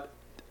 But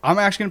I'm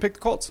actually going to pick the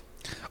Colts.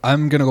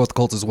 I'm going to go with the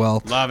Colts as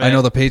well. Love it. I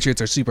know the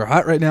Patriots are super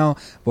hot right now,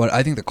 but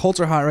I think the Colts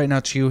are hot right now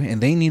too,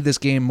 and they need this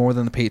game more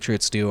than the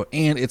Patriots do.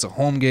 And it's a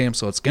home game,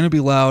 so it's going to be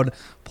loud.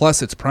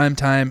 Plus, it's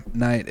primetime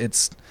night.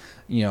 It's,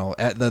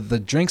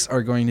 the drinks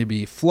are going to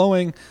be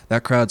flowing.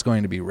 That crowd's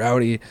going to be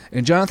rowdy.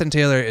 And Jonathan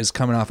Taylor is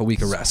coming off a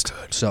week of rest.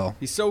 So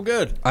he's so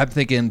good. I'm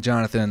thinking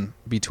Jonathan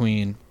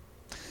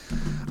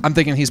I'm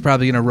thinking he's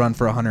probably going to run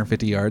for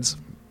 150 yards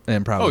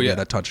and probably get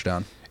a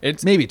touchdown.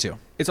 Maybe 2.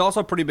 It's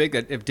also pretty big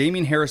that if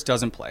Damian Harris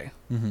doesn't play,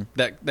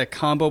 that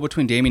combo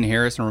between Damian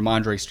Harris and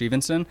Ramondre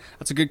Stevenson,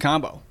 that's a good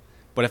combo.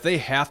 But if they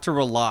have to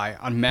rely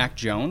on Mac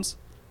Jones,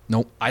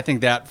 nope. I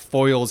think that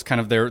foils kind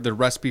of their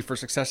recipe for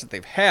success that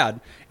they've had,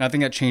 and I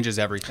think that changes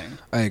everything.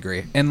 I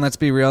agree. And let's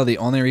be real, the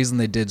only reason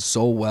they did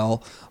so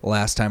well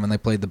last time when they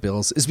played the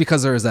Bills is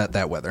because there was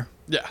that weather.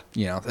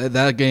 Yeah.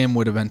 That game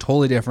would have been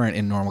totally different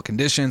in normal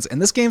conditions,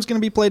 and this game's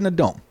going to be played in a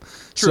dome.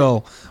 True.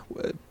 So,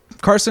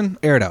 Carson,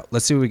 air it out.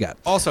 Let's see what we got.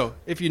 Also,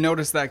 if you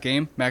notice that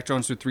game, Mac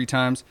Jones threw 3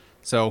 times,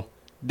 so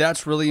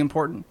that's really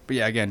important. But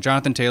yeah, again,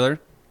 Jonathan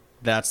Taylor,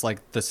 that's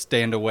like the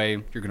stand away,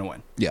 you're going to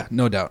win. Yeah,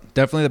 no doubt.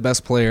 Definitely the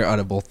best player out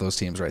of both those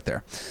teams right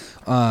there.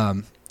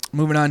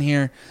 Moving on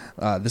here.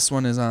 This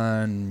one is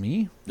on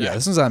me? Yeah,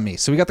 this one's on me.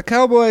 So we got the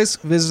Cowboys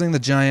visiting the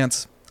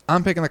Giants.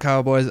 I'm picking the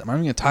Cowboys. I'm not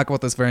even going to talk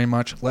about this very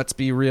much. Let's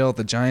be real.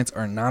 The Giants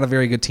are not a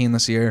very good team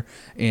this year,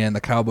 and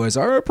the Cowboys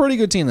are a pretty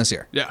good team this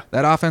year. Yeah.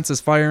 That offense is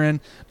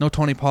firing. No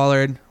Tony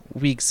Pollard.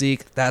 Weak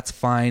Zeke. That's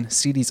fine.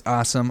 CeeDee's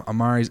awesome.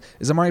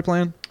 Is Amari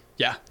playing?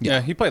 Yeah,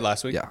 he played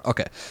last week. Yeah,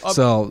 okay.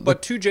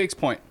 But to Jake's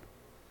point,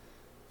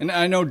 and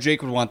I know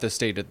Jake would want this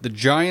stated, the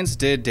Giants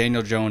did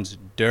Daniel Jones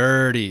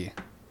dirty.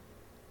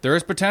 There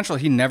is potential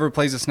he never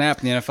plays a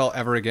snap in the NFL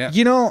ever again.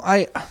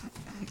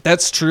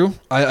 That's true.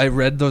 I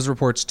read those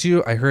reports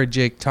too. I heard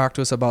Jake talk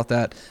to us about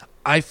that.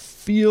 I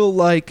feel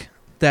like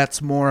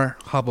that's more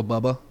hubba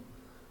bubba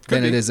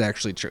than it is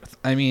actually truth.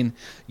 I mean,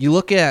 you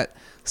look at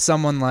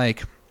someone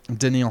like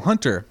Danielle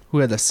Hunter, who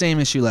had the same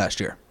issue last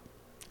year.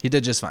 He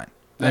did just fine.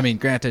 Yeah. I mean,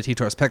 granted, he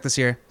tore his pec this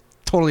year.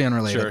 Totally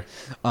unrelated.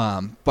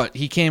 Sure. But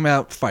he came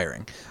out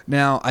firing.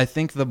 Now, I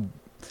think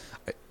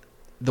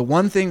the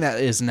one thing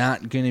that is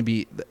not going to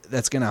be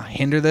that's going to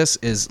hinder this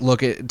is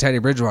look at Teddy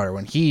Bridgewater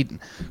when he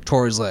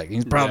tore his leg.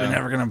 He's probably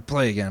never going to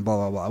play again. Blah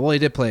blah blah. Well, he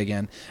did play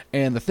again,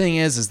 and the thing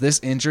is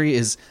this injury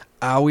is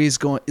always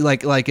going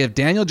like if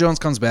Daniel Jones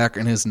comes back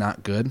and is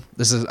not good,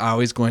 this is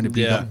always going to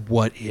be the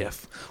what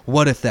if.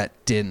 What if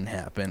that didn't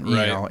happen? You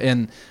know,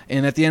 and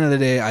at the end of the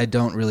day, I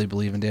don't really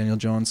believe in Daniel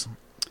Jones.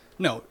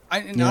 No,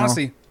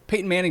 honestly,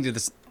 Peyton Manning did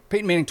this.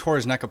 Peyton Manning tore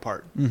his neck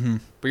apart. Mm-hmm.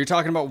 But you're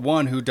talking about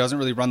one who doesn't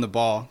really run the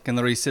ball, can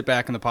literally sit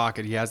back in the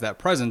pocket. He has that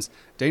presence.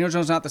 Daniel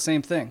Jones not the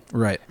same thing.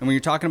 Right. And when you're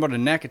talking about a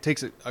neck, it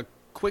takes a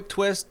quick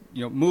twist,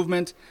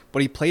 movement,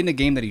 but he played in a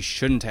game that he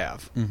shouldn't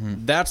have.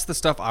 Mm-hmm. That's the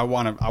stuff I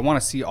want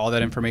to see all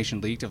that information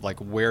leaked of like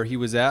where he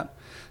was at.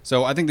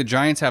 So I think the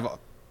Giants have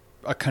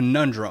a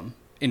conundrum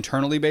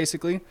internally,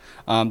 basically.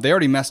 They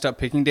already messed up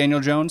picking Daniel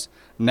Jones.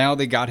 Now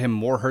they got him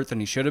more hurt than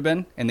he should have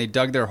been, and they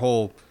dug their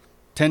hole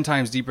 10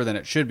 times deeper than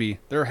it should be.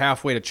 They're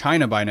halfway to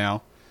China by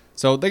now.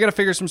 So they got to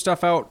figure some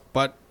stuff out.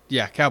 But,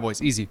 yeah,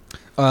 Cowboys, easy.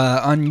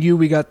 On you,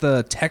 we got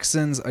the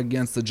Texans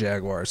against the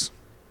Jaguars.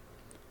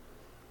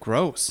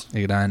 Gross.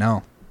 I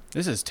know.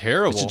 This is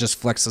terrible. They should just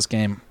flex this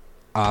game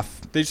off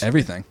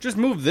everything. Just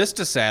move this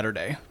to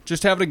Saturday.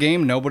 Just have it a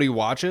game nobody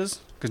watches.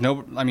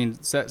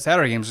 Because,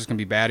 Saturday game's just going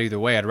to be bad either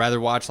way. I'd rather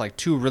watch, like,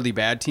 two really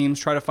bad teams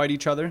try to fight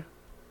each other.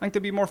 I think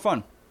that'd be more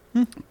fun.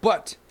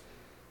 But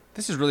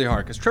this is really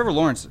hard because Trevor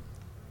Lawrence,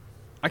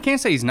 I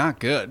can't say he's not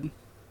good,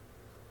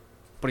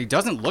 but he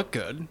doesn't look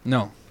good.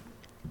 No.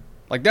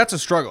 Like, that's a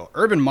struggle.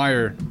 Urban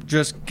Meyer,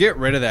 just get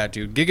rid of that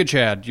dude. Giga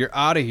Chad, you're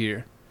out of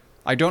here.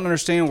 I don't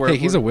understand where... Hey,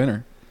 he's a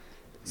winner.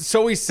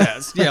 So he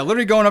says. Yeah,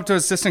 literally going up to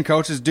assistant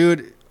coaches,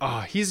 dude,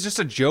 he's just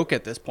a joke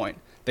at this point.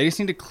 They just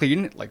need to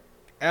clean it, like,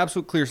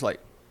 absolute clear slate.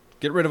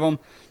 Get rid of him.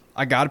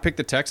 I got to pick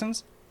the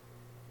Texans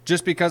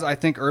just because I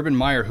think Urban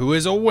Meyer, who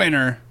is a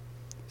winner,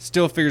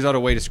 still figures out a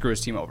way to screw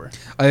his team over.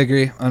 I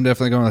agree. I'm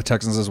definitely going with the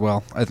Texans as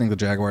well. I think the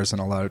Jaguars in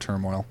a lot of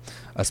turmoil,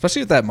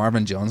 especially with that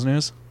Marvin Jones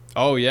news.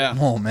 Oh, yeah.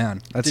 Oh,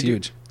 man. That's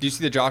huge. Do you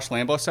see the Josh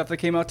Lambo stuff that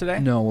came out today?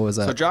 No, what was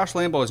that? So Josh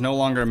Lambo is no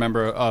longer a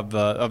member of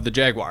the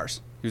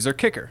Jaguars. He was their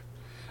kicker.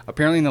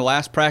 Apparently in the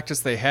last practice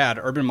they had,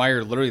 Urban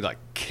Meyer literally like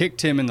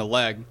kicked him in the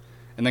leg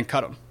and then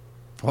cut him.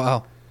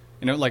 Wow.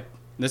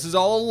 This is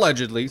all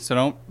allegedly,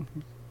 so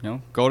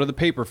don't go to the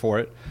paper for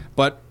it.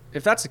 But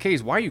if that's the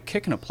case, why are you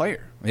kicking a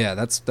player? Yeah,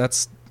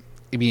 that's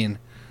I mean,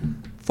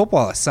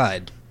 football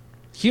aside,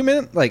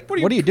 human, like, what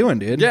are you doing,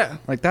 dude? Yeah.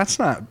 Like, that's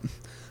not...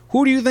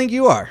 Who do you think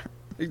you are?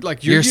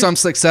 Like you're some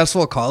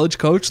successful college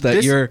coach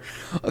that you're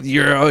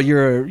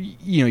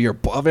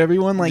above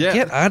everyone. Like,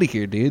 get out of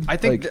here, dude. I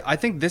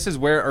think this is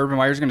where Urban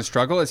Meyer's going to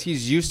struggle, is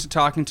he's used to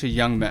talking to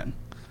young men.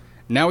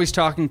 Now he's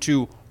talking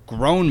to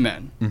grown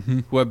men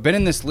who have been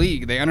in this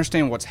league. They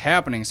understand what's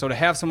happening. So to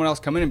have someone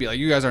else come in and be like,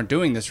 you guys aren't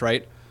doing this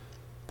right,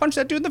 punch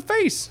that dude in the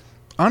face.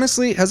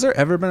 Honestly, has there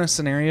ever been a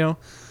scenario...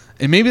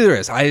 And maybe there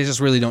is. I just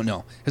really don't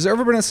know. Has there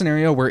ever been a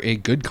scenario where a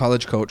good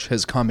college coach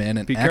has come in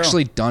and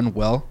actually done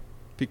well?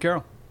 Pete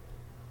Carroll.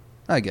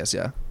 I guess,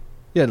 yeah.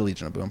 He had a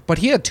Legion of Boom. But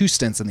he had 2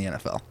 stints in the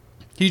NFL.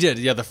 He did.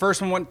 Yeah, the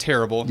first one went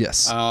terrible.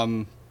 Yes.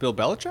 Bill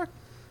Belichick?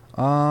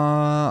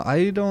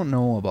 I don't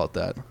know about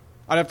that.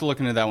 I'd have to look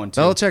into that one, too.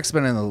 Belichick's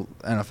been in the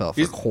NFL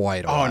for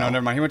quite a while. Oh, no,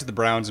 never mind. He went to the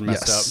Browns and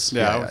messed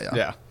up.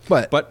 Yeah.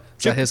 But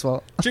is that his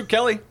fault? Chip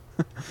Kelly.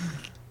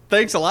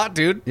 Thanks a lot,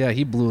 dude. Yeah,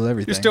 he blew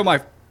everything. You're still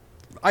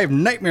I have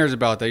nightmares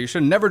about that. You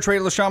should never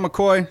trade LaShawn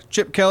McCoy.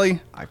 Chip Kelly,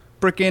 I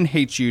frickin'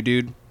 hate you,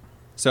 dude.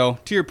 So,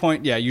 to your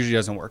point, yeah, it usually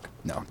doesn't work.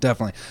 No,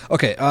 definitely.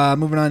 Okay,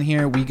 moving on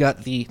here. We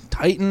got the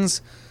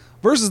Titans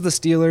versus the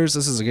Steelers.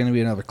 This is going to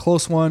be another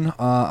close one.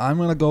 I'm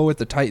going to go with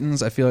the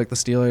Titans. I feel like the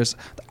Steelers...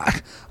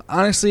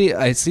 honestly,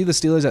 I see the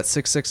Steelers at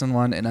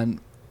 6-1, and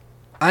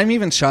I'm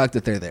even shocked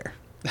that they're there.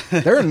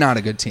 They're not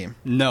a good team.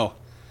 No.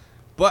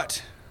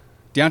 But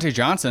Deontay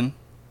Johnson...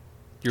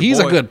 He's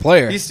a good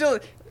player. He's still...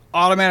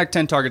 Automatic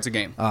 10 targets a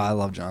game. I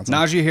love Johnson.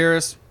 Najee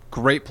Harris,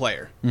 great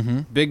player.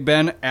 Big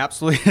Ben,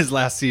 absolutely his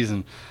last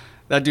season.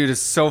 That dude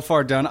is so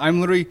far done. I'm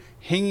literally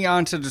hanging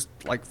on to just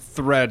like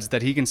threads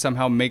that he can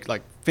somehow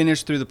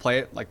finish through the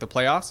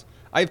playoffs.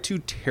 I have 2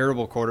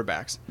 terrible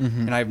quarterbacks,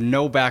 and I have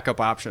no backup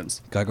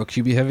options. Gotta go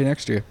QB heavy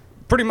next year.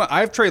 Pretty much.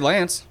 I have Trey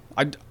Lance.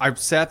 I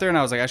sat there and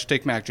I was like, I should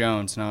take Mac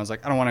Jones, and I was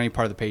like, I don't want any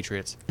part of the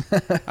Patriots. So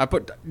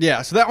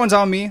that one's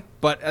on me.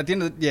 But at the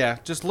end of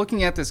just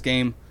looking at this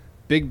game.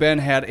 Big Ben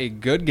had a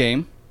good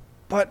game,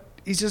 but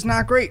he's just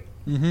not great.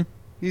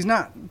 He's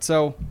not.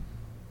 So,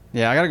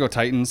 yeah, I got to go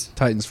Titans.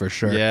 Titans for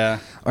sure. Yeah.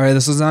 All right,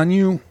 this is on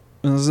you.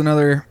 This is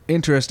another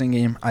interesting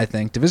game, I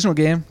think. Divisional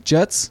game.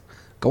 Jets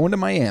going to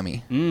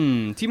Miami.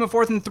 Team of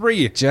 4th and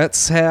 3.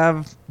 Jets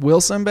have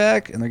Wilson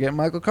back, and they're getting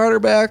Michael Carter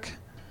back.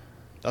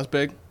 That's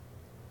big.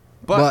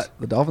 But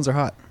the Dolphins are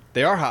hot.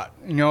 They are hot.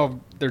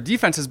 Their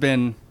defense has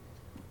been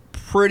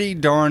pretty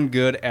darn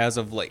good as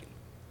of late.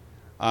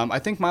 I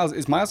think Myles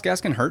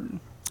Gaskin hurt?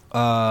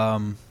 I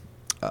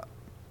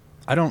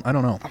I don't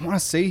know. I want to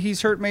say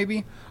he's hurt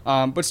maybe.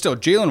 But still,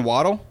 Jalen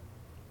Waddle,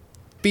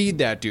 feed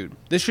that dude.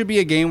 This should be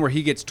a game where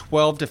he gets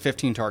 12 to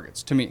 15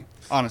 targets, to me,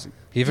 honestly.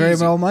 He very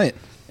well might.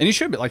 And he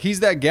should be. Like,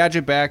 he's that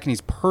gadget back, and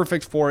he's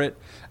perfect for it.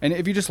 And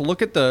if you just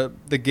look at the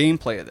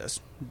gameplay of this,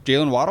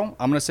 Jalen Waddle,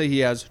 I'm going to say he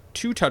has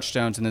 2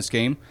 touchdowns in this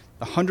game,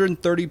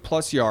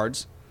 130-plus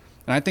yards.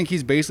 And I think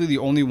he's basically the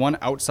only one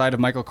outside of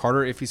Michael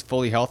Carter, if he's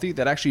fully healthy,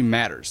 that actually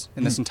matters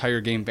in this entire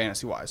game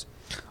fantasy-wise.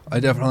 I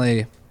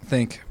definitely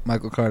think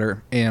Michael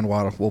Carter and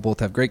Waddle will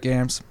both have great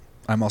games.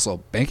 I'm also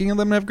banking on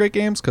them to have great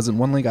games because in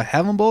one league I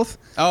have them both.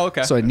 Oh,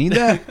 okay. So I need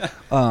that.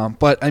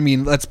 But, I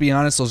mean, let's be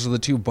honest. Those are the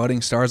 2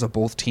 budding stars of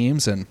both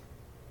teams, and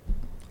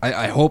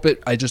I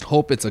just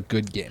hope it's a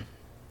good game.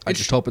 I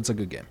just hope it's a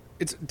good game.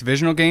 It's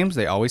divisional games.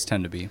 They always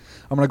tend to be.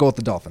 I'm going to go with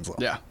the Dolphins, though.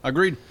 Yeah,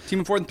 agreed. Team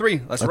of 4 and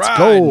 3. Let's Let's ride.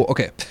 go.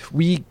 Okay.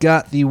 We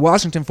got the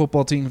Washington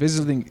football team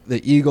visiting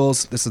the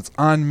Eagles. This is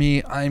on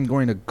me. I'm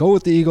going to go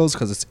with the Eagles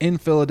because it's in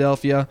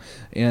Philadelphia,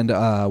 and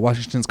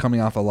Washington's coming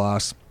off a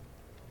loss.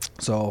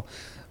 So,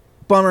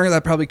 bummer.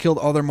 That probably killed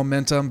all their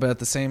momentum, but at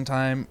the same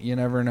time, you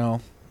never know.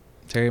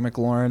 Terry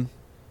McLaurin,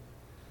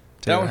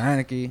 Taylor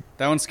Heineke.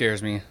 That one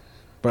scares me.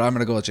 But I'm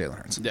going to go with Jalen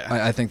Hurts. Yeah.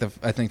 I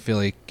think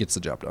Philly gets the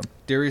job done.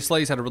 Darius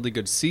Slay's had a really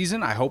good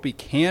season. I hope he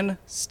can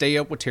stay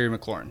up with Terry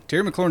McLaurin.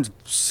 Terry McLaurin's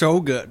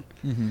so good.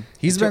 Mm-hmm.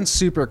 He's been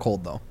super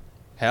cold, though.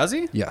 Has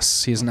he?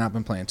 Yes. He's not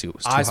been playing too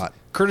hot.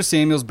 Curtis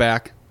Samuel's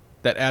back.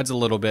 That adds a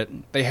little bit.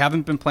 They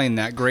haven't been playing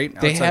that great.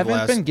 They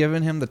haven't been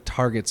giving him the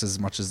targets as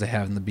much as they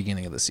have in the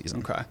beginning of the season.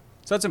 Okay.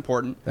 So that's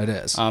important. That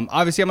is.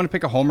 Obviously, I'm going to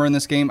pick a homer in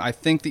this game. I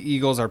think the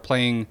Eagles are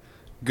playing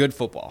good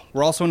football.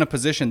 We're also in a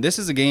position, this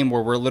is a game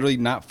where we're literally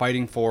not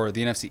fighting for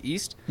the NFC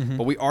East,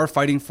 but we are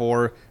fighting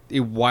for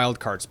a wild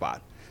card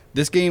spot.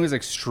 This game is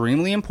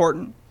extremely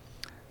important.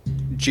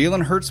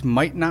 Jalen Hurts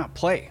might not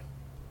play.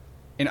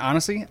 And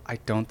honestly, I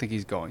don't think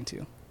he's going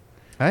to.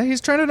 He's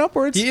trending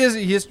upwards. He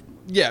is,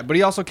 yeah, but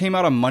he also came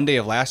out on Monday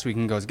of last week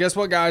and goes, guess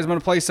what, guys, I'm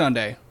going to play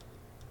Sunday.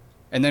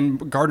 And then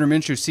Gardner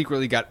Minshew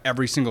secretly got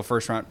every single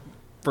first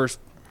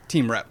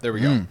team rep. There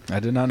we go. I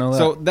did not know that.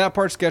 So that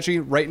part's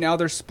sketchy. Right now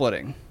they're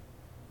splitting.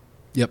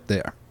 Yep,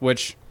 they are.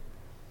 Which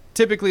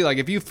typically, like,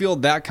 if you feel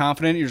that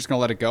confident, you're just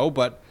gonna let it go.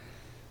 But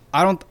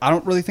I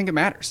don't really think it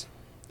matters.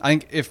 I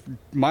think if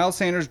Miles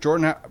Sanders,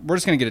 Jordan, we're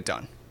just gonna get it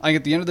done. I think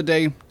at the end of the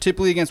day,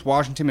 typically against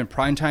Washington in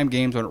primetime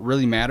games when it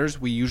really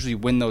matters, we usually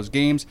win those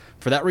games.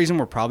 For that reason,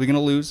 we're probably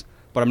gonna lose.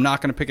 But I'm not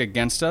gonna pick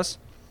against us.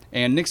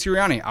 And Nick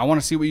Sirianni, I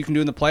want to see what you can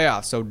do in the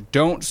playoffs. So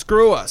don't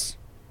screw us.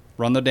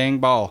 Run the dang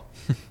ball.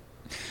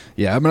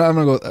 Yeah, I'm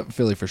gonna go with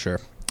Philly for sure.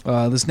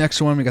 This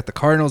next one, we got the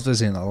Cardinals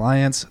visiting the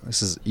Lions.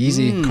 This is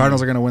easy.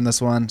 Cardinals are going to win this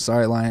one.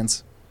 Sorry,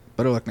 Lions.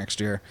 Better luck next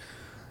year.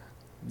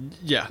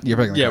 Yeah. You're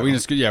picking the we can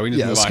just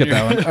move on skip here.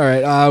 that one. All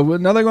right.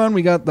 Another one,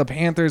 we got the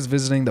Panthers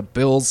visiting the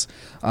Bills.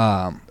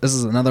 This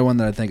is another one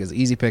that I think is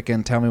easy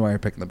picking. Tell me why you're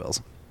picking the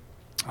Bills.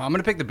 I'm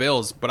going to pick the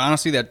Bills, but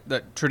honestly, that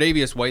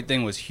Tre'Davious White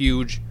thing was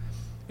huge.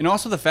 And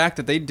also the fact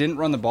that they didn't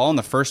run the ball in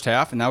the first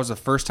half, and that was the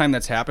first time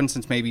that's happened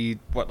since maybe,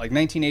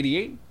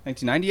 1988?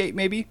 1998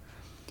 maybe?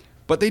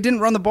 But they didn't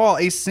run the ball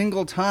a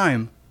single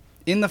time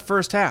in the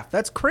first half.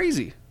 That's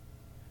crazy.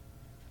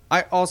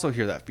 I also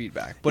hear that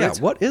feedback. But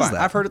yeah, what is fine.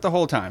 that? I've heard it the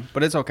whole time,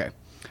 but it's okay.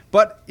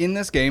 But in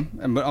this game,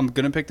 I'm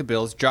going to pick the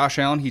Bills. Josh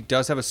Allen, he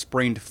does have a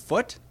sprained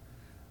foot,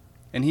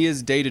 and he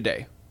is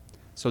day-to-day.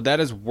 So that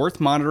is worth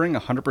monitoring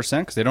 100%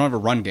 because they don't have a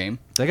run game.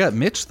 They got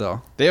Mitch,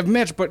 though. They have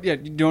Mitch, but yeah,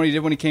 you know what he did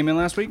when he came in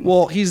last week?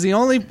 Well, he's the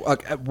only,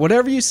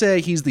 whatever you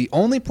say, he's the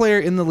only player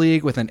in the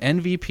league with an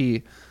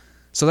MVP.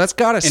 So that's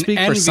got to speak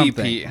for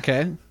something.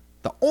 Okay?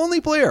 The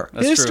only player.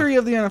 That's history true.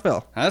 of the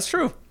NFL. That's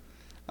true.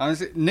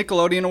 Honestly,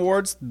 Nickelodeon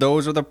Awards,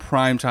 those are the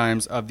prime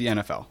times of the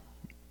NFL.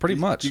 Pretty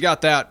much. You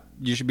got that,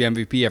 you should be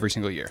MVP every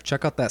single year.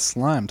 Check out that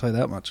slime, tell you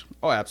that much.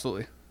 Oh,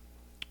 absolutely.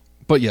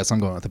 But yes, I'm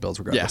going with the Bills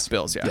regardless. Yeah,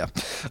 Bills, yeah.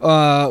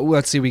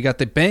 Let's see. We got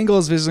the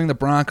Bengals visiting the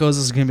Broncos.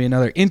 This is going to be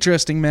another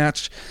interesting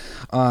match.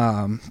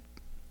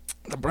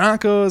 The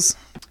Broncos,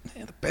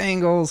 the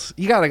Bengals.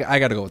 I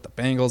got to go with the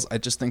Bengals. I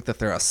just think that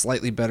they're a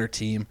slightly better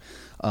team.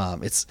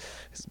 It's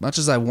as much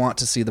as I want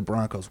to see the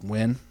Broncos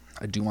win.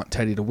 I do want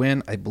Teddy to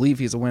win. I believe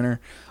he's a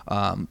winner.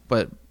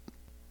 But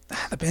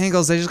the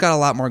Bengals, they just got a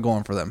lot more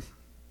going for them.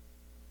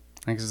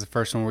 I think this is the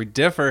first one where we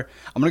differ.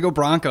 I'm going to go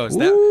Broncos.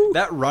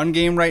 That run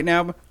game right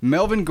now,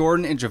 Melvin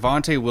Gordon and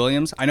Javonte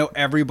Williams. I know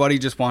everybody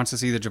just wants to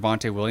see the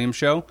Javonte Williams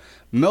show.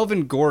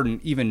 Melvin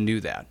Gordon even knew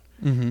that.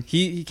 Mm-hmm.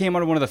 He came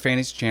out of one of the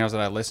fantasy channels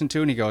that I listened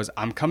to, and he goes,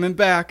 I'm coming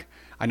back.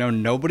 I know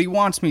nobody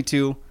wants me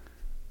to,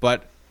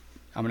 but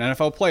I'm an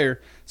NFL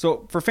player.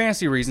 So for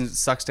fantasy reasons, it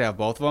sucks to have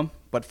both of them.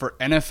 But for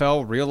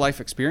NFL real-life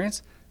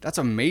experience, that's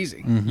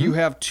amazing. Mm-hmm. You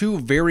have two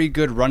very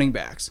good running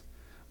backs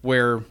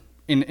where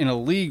in a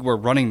league where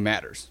running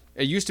matters.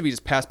 It used to be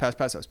just pass.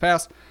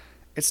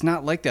 It's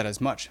not like that as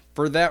much.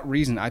 For that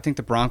reason, I think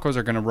the Broncos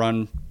are going to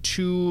run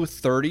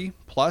 230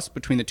 plus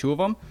between the two of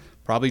them.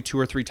 probably 2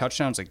 or 3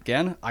 touchdowns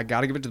again. I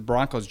got to give it to the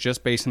Broncos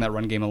just based on that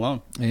run game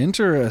alone.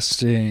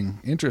 Interesting.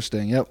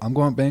 Yep, I'm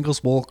going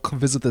Bengals. We'll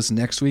visit this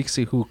next week,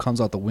 see who comes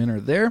out the winner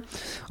there.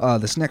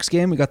 This next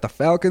game, we got the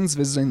Falcons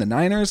visiting the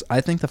Niners. I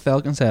think the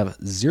Falcons have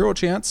zero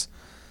chance.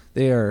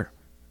 They are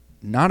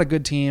not a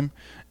good team,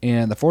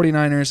 and the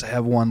 49ers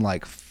have won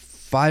like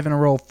 5 in a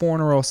row, 4 in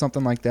a row,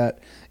 something like that.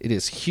 It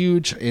is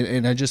huge,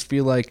 and I just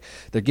feel like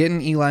they're getting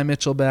Eli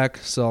Mitchell back,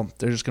 so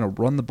they're just going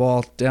to run the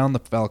ball down the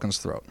Falcons'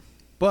 throat.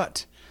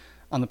 But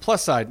on the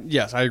plus side,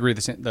 yes, I agree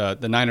the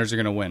Niners are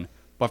going to win.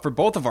 But for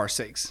both of our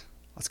sakes,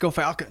 let's go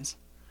Falcons.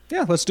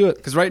 Yeah, let's do it.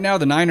 Because right now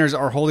the Niners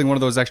are holding one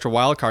of those extra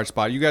wild card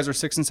spots. You guys are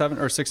 6-7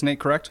 or 6-8,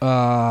 correct?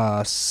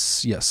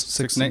 Yes,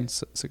 6 and 8.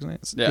 6 and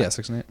 8. Yeah,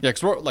 6 and 8. Yeah,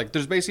 because we're like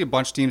there's basically a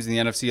bunch of teams in the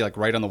NFC like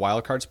right on the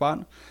wild card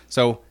spot.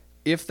 So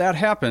if that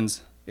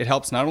happens, it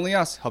helps not only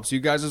us, helps you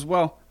guys as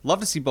well.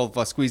 Love to see both of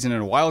us squeezing in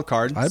a wild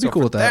card. I'd be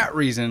cool with that. For that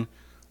reason,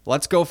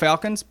 let's go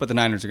Falcons, but the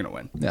Niners are going to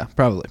win. Yeah,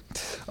 probably.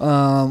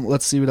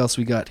 Let's see what else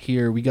we got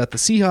here. We got the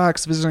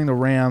Seahawks visiting the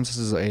Rams. This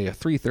is a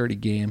 3:30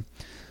 game.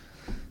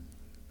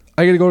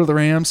 I got to go to the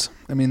Rams.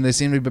 I mean, they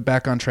seem to be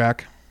back on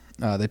track.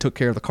 They took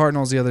care of the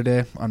Cardinals the other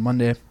day on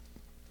Monday.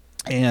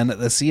 And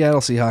the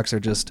Seattle Seahawks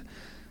are just,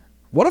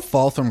 what a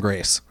fall from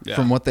grace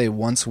from what they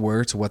once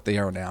were to what they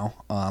are now.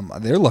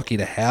 They're lucky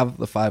to have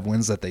the 5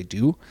 wins that they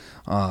do.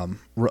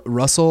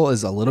 Russell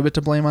is a little bit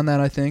to blame on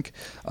that, I think.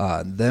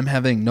 Them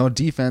having no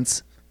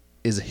defense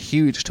is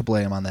huge to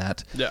blame on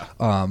that. Yeah.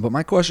 But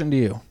my question to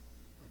you,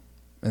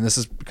 and this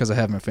is because I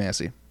have him in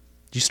fantasy,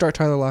 did you start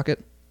Tyler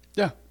Lockett?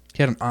 Yeah.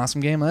 He had an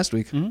awesome game last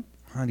week.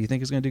 Mm-hmm. Do you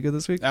think he's going to do good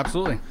this week?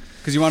 Absolutely.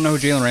 Because you want to know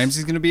who Jalen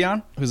Ramsey's going to be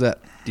on? Who's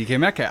that? DK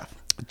Metcalf.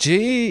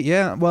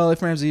 Yeah. Well,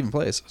 if Ramsey even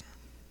plays.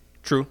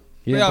 True.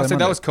 Yeah, I'll say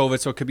that was COVID,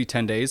 so it could be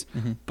 10 days.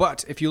 Mm-hmm.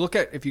 But if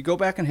you go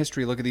back in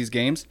history, look at these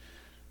games,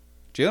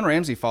 Jalen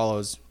Ramsey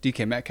follows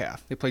DK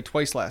Metcalf. They played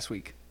twice last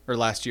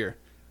year.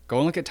 Go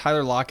and look at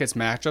Tyler Lockett's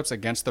matchups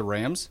against the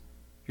Rams.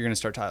 You're going to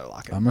start Tyler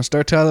Lockett. I'm going to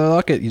start Tyler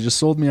Lockett. You just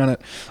sold me on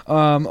it.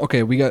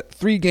 Okay, we got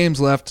 3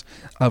 games left.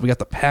 We got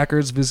the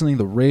Packers visiting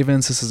the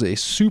Ravens. This is a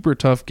super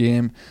tough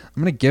game.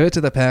 I'm going to give it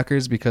to the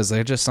Packers because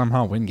they just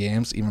somehow win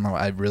games, even though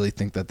I really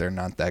think that they're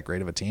not that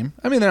great of a team.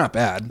 I mean, they're not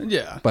bad.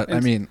 Yeah. But, I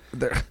mean,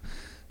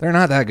 they're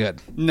not that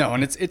good. No,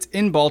 and it's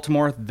in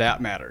Baltimore.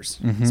 That matters.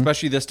 Mm-hmm.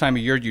 Especially this time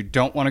of year. You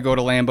don't want to go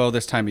to Lambeau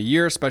this time of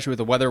year, especially with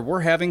the weather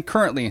we're having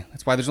currently.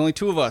 That's why there's only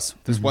 2 of us.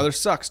 This weather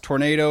sucks.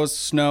 Tornadoes,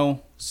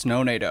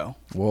 snow-nado.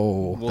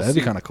 Whoa, that'd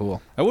be kind of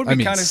cool. That would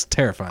be kind of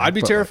terrifying. I'd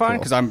be terrified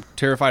because I'm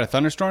terrified of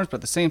thunderstorms, but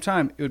at the same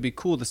time, it would be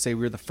cool to say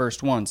we're the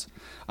first ones.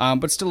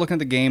 But still looking at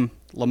the game,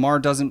 Lamar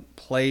doesn't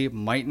play,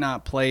 might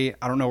not play.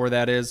 I don't know where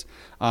that is.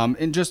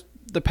 And just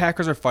the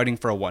Packers are fighting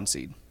for a 1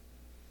 seed.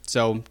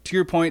 So, to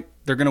your point,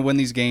 they're going to win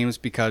these games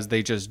because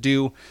they just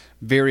do.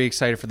 Very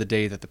excited for the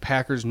day that the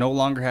Packers no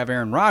longer have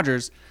Aaron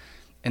Rodgers,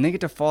 and they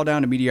get to fall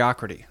down to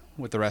mediocrity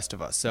with the rest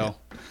of us. So,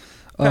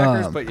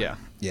 Packers, but yeah.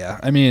 Yeah,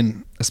 I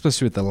mean,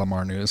 especially with the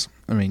Lamar news.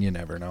 I mean, you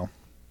never know.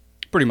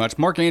 Pretty much.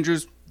 Mark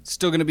Andrews,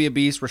 still going to be a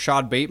beast.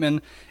 Rashad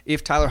Bateman,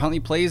 if Tyler Huntley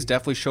plays,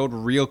 definitely showed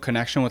real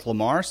connection with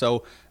Lamar.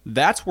 So,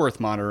 that's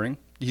worth monitoring.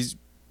 He's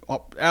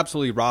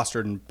absolutely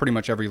rostered in pretty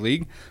much every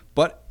league.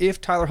 But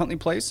if Tyler Huntley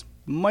plays,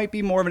 might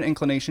be more of an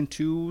inclination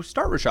to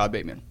start Rashad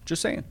Bateman.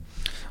 Just saying.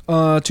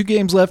 2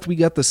 games left. We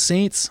got the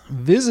Saints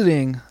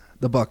visiting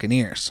the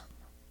Buccaneers.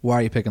 Why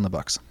are you picking the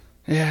Bucs?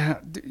 Yeah.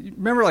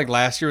 Remember like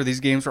last year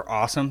these games were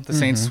awesome? The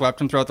Saints swept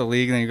them throughout the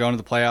league and then you go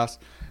into the playoffs.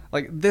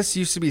 Like this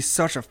used to be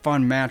such a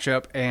fun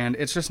matchup and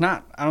it's just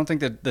not. I don't think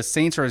that the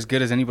Saints are as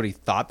good as anybody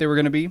thought they were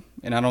going to be.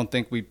 And I don't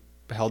think we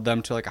held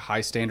them to like a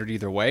high standard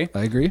either way.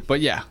 I agree. But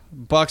yeah,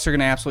 Bucs are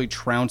going to absolutely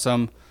trounce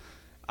them.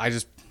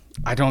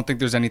 I don't think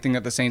there's anything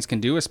that the Saints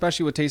can do,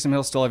 especially with Taysom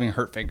Hill still having a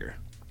hurt finger.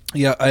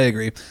 Yeah, I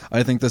agree.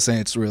 I think the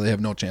Saints really have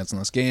no chance in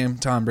this game.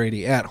 Tom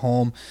Brady at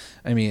home.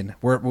 I mean,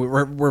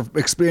 we're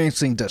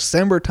experiencing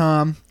December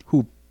Tom,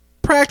 who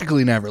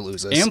practically never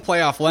loses. And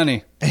playoff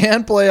Lenny.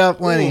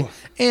 Ooh.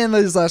 And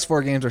these last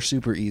 4 games are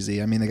super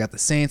easy. I mean, they got the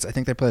Saints. I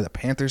think they play the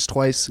Panthers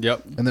twice.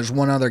 Yep. And there's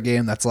one other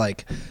game that's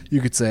like, you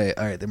could say,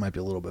 all right, there might be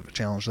a little bit of a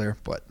challenge there,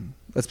 but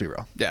let's be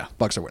real. Yeah.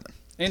 Bucs are winning.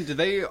 And did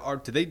they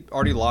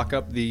already lock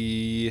up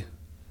the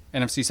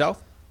NFC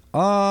South?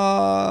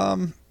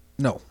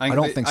 No, I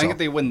don't think so. I think if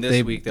they win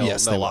this week,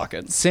 they'll lock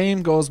it.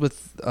 Same goes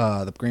with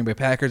the Green Bay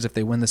Packers. If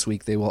they win this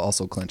week, they will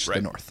also clinch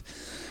the North.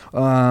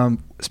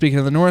 Speaking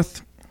of the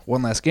North,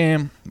 one last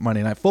game,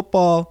 Monday Night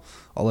Football.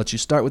 I'll let you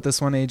start with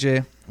this one,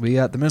 AJ. We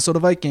got the Minnesota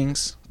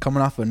Vikings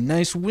coming off a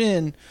nice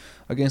win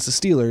against the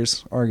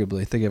Steelers.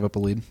 Arguably, they gave up a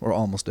lead, or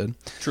almost did.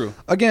 True.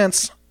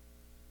 Against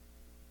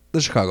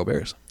the Chicago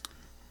Bears.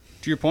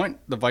 To your point,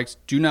 the Vikes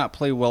do not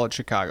play well at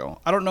Chicago.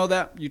 I don't know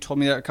that. You told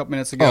me that a couple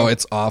minutes ago. Oh,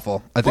 it's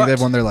awful. I think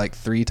they've won there like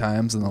 3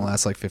 times in the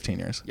last like 15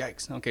 years.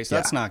 Yikes. Okay, so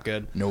that's not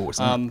good. No, it's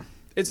not.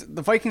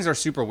 The Vikings are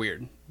super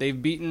weird.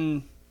 They've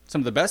beaten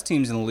some of the best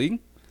teams in the league,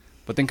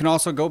 but then can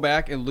also go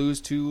back and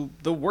lose to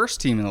the worst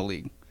team in the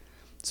league.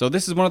 So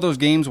this is one of those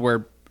games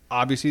where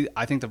obviously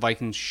I think the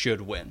Vikings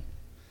should win.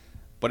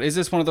 But is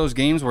this one of those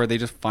games where they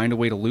just find a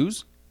way to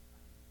lose?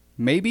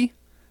 maybe.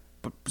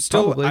 But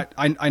still, Probably.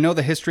 I know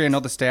the history. I know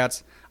the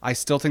stats. I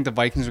still think the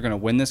Vikings are going to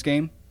win this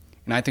game.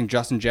 And I think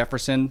Justin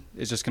Jefferson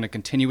is just going to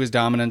continue his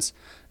dominance.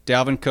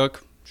 Dalvin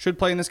Cook should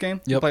play in this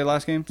game. He played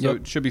last game, so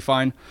it should be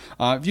fine.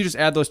 If you just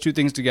add those two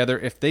things together,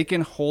 if they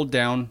can hold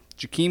down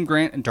Jakeem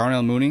Grant and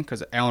Darnell Mooney,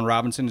 because Allen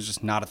Robinson is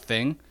just not a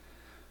thing,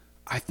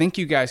 I think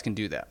you guys can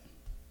do that.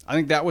 I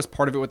think that was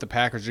part of it with the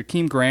Packers.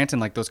 Jakeem Grant and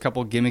like those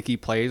couple gimmicky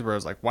plays where I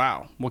was like,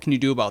 wow, what can you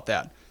do about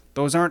that?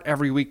 Those aren't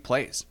every week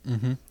plays.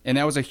 Mm-hmm. And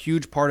that was a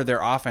huge part of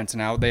their offense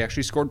and how they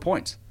actually scored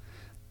points.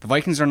 The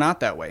Vikings are not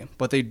that way,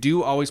 but they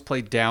do always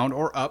play down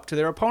or up to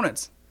their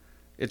opponents.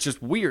 It's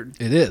just weird.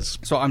 It is.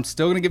 So I'm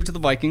still going to give it to the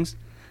Vikings,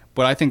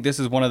 but I think this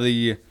is one of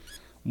the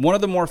more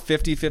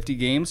 50-50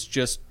 games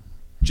just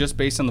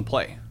based on the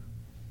play.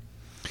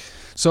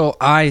 So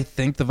I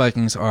think the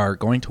Vikings are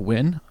going to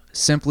win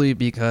simply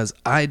because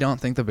I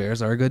don't think the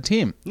Bears are a good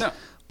team. No.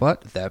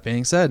 But that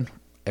being said,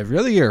 every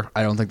other year,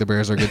 I don't think the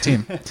Bears are a good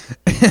team.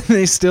 And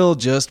they still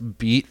just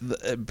beat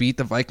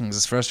the Vikings.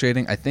 It's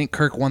frustrating. I think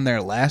Kirk won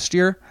there last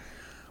year,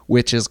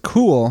 which is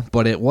cool,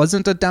 but it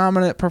wasn't a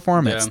dominant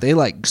performance. Yeah. They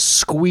like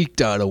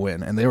squeaked out a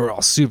win, and they were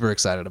all super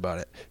excited about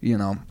it. You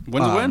know,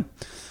 Win's a win.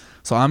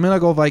 So I'm gonna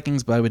go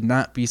Vikings, but I would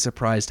not be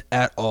surprised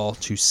at all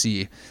to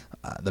see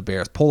the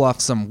Bears pull off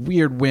some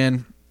weird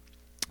win.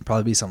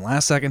 Probably be some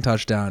last-second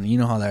touchdown. You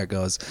know how that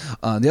goes.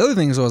 The other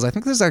thing is, I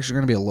think this is actually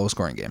going to be a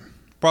low-scoring game.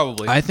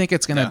 Probably. I think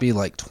it's going to be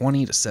like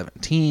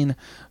 20-17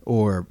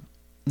 or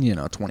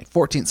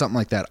 20-14, something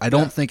like that. I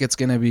don't think it's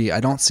going to be. I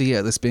don't see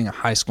this being a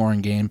high-scoring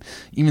game,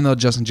 even though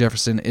Justin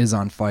Jefferson is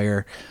on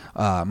fire.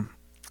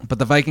 But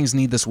the Vikings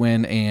need this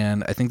win,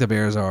 and I think the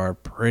Bears are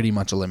pretty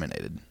much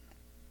eliminated.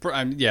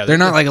 They're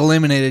not like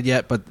eliminated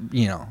yet, but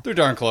they're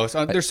darn close.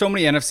 There's so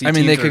many NFC. I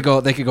mean, teams they could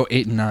go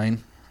 8-9,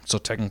 so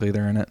technically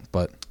they're in it.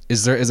 But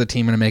is a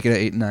team going to make it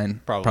at 8-9?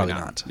 Probably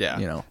not.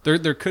 Yeah,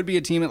 there could be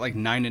a team at like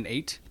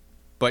 9-8.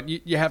 But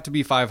you have to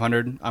be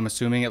 500, I'm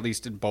assuming, at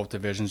least in both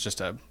divisions, just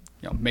to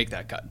make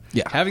that cut.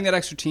 Yeah. Having that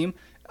extra team,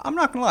 I'm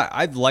not going to lie,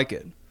 I like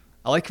it.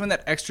 I like having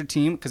that extra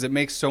team because it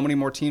makes so many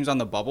more teams on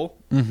the bubble.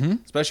 Mm-hmm.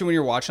 Especially when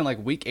you're watching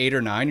like week 8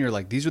 or 9, you're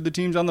like, these are the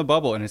teams on the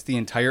bubble, and it's the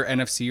entire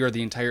NFC or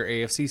the entire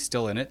AFC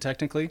still in it,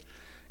 technically.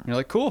 And you're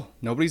like, cool,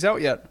 nobody's out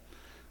yet.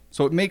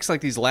 So it makes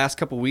like these last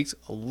couple weeks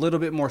a little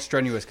bit more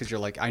strenuous because you're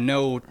like, I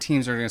know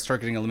teams are going to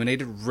start getting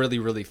eliminated really,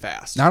 really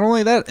fast. Not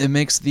only that, it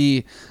makes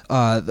the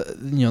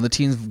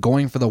teams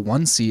going for the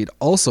 1 seed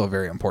also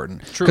very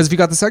important. True. Because if you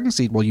got the 2nd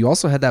seed, well, you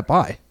also had that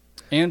bye.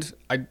 And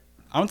I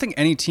don't think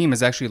any team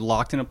has actually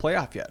locked in a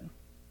playoff yet.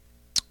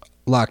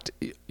 Locked?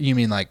 You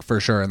mean like for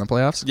sure in the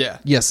playoffs? Yeah.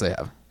 Yes, they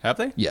have. Have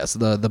they? Yes,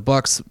 the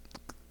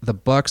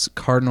Bucks,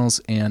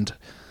 Cardinals,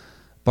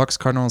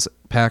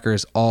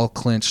 Packers all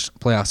clinched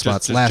playoff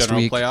spots just last general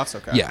week. Playoffs?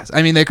 Okay. Yes,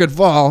 I mean they could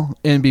fall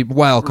and be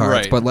wild cards,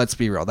 Right. but let's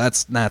be real,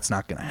 that's not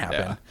going to happen.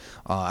 Yeah.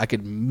 I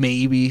could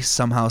maybe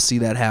somehow see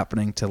that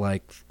happening to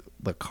like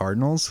the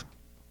Cardinals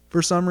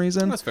for some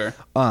reason. That's fair.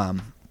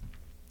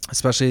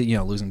 Especially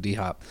losing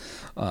D-Hop.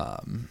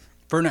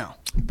 For now.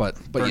 But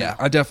For yeah, now.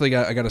 I definitely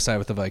got to side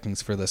with the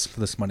Vikings for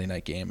this Monday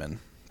night game and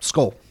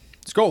Skull.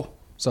 Let's go.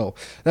 So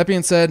that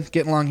being said,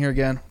 getting along here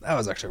again. That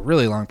was actually a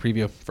really long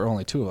preview for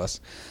only 2 of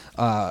us.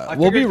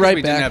 We'll be right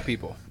we back. Didn't have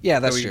people. Yeah,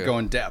 that's so we true. could go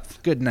in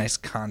depth. Good, nice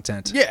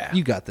content. Yeah.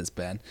 You got this,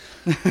 Ben.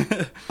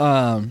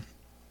 So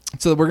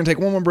we're going to take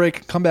one more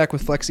break, come back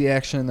with Flexi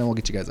action, and then we'll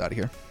get you guys out of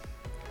here.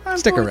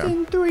 Stick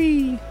around.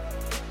 3.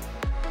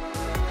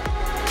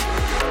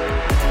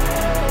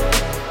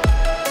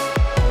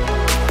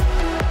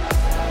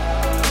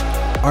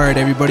 All right,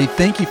 everybody.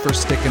 Thank you for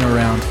sticking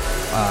around.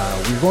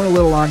 We're going a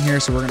little long here,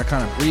 so we're going to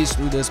kind of breeze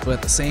through this, but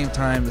at the same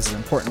time, this is an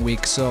important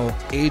week. So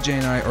AJ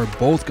and I are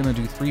both going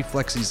to do 3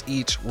 flexis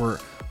each. We're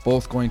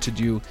both going to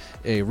do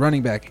a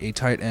running back, a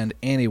tight end,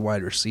 and a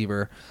wide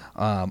receiver.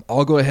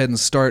 I'll go ahead and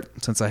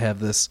start since I have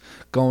this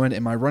going.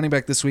 And my running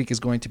back this week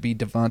is going to be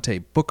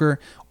Devontae Booker.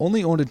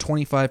 Only owned in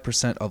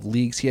 25% of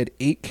leagues. He had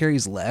 8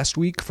 carries last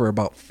week for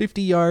about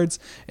 50 yards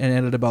and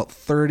added about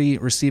 30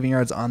 receiving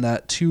yards on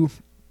that too.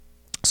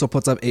 So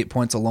puts up 8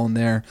 points alone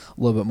there, a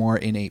little bit more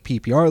in a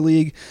PPR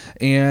league.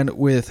 And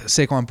with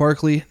Saquon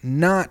Barkley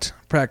not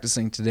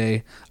practicing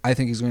today, I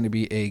think he's going to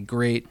be a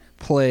great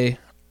play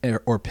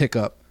or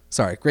pickup.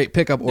 Sorry, great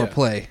pickup or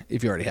play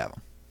if you already have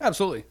him.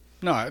 Absolutely.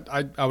 No,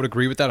 I would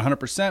agree with that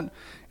 100%. And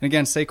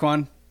again,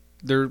 Saquon,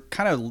 they're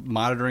kind of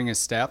monitoring his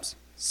snaps.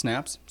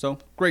 So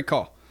great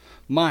call.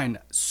 Mine,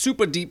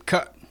 super deep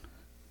cut,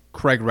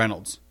 Craig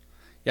Reynolds.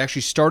 He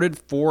actually started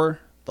for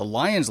the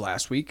Lions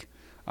last week.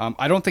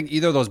 I don't think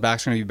either of those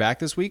backs are going to be back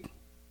this week.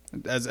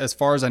 As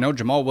far as I know,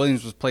 Jamal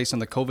Williams was placed on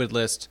the COVID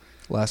list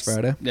Last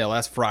Friday? Yeah,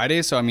 last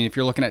Friday. So, I mean, if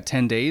you're looking at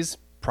 10 days,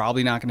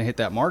 probably not going to hit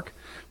that mark.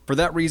 For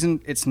that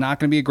reason, it's not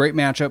going to be a great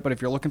matchup. But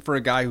if you're looking for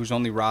a guy who's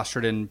only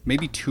rostered in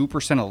maybe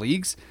 2% of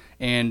leagues,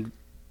 and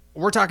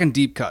we're talking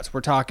deep cuts,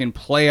 we're talking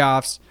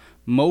playoffs,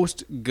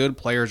 most good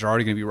players are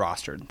already going to be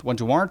rostered. The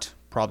ones who aren't,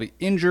 probably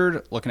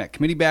injured, looking at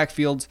committee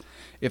backfields.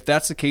 If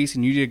that's the case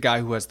and you need a guy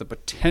who has the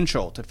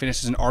potential to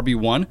finish as an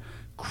RB1,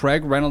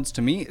 Craig Reynolds,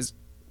 to me, is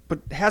but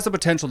has the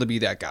potential to be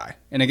that guy.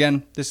 And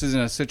again, this is in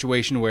a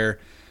situation where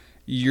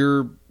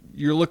you're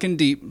looking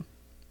deep,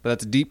 but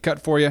that's a deep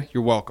cut for you.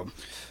 You're welcome.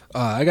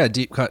 I got a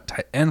deep cut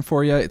tight end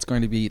for you. It's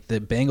going to be the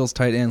Bengals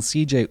tight end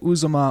CJ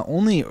Uzomah,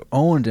 only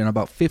owned in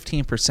about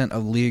 15%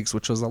 of leagues,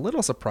 which was a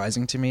little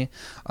surprising to me.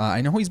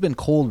 I know he's been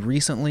cold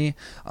recently,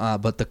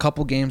 but the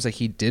couple games that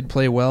he did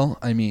play well,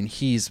 I mean,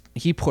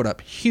 he put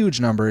up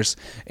huge numbers,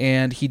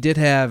 and he did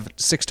have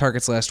 6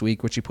 targets last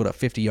week, which he put up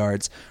 50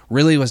 yards.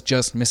 Really was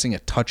just missing a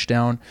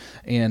touchdown,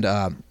 and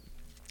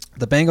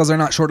the Bengals are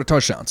not short of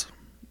touchdowns.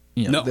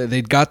 No.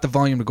 They've got the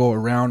volume to go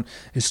around.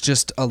 It's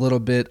just a little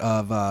bit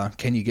of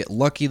can you get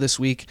lucky this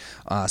week?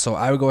 So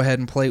I would go ahead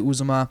and play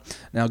Uzomah.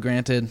 Now,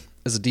 granted,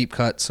 it's a deep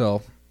cut,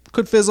 so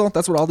could fizzle.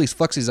 That's what all these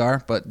flexies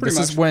are. But this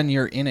is when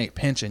you're in a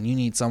pinch and you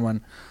need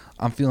someone.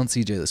 I'm feeling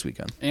CJ this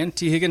weekend. And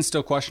T. Higgins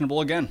still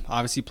questionable again.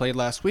 Obviously played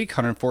last week,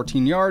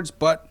 114 yards,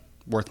 but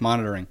worth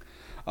monitoring.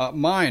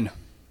 Mine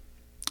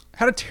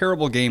had a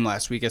terrible game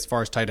last week as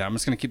far as tight end. I'm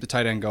just going to keep the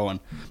tight end going.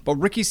 But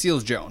Ricky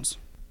Seals-Jones.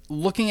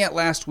 Looking at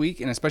last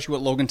week, and especially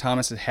what Logan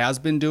Thomas has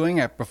been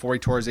doing before he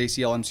tore his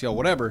ACL, MCL,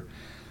 whatever,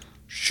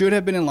 should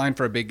have been in line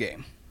for a big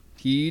game.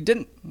 He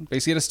didn't.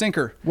 Basically had a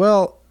stinker.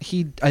 Well,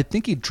 I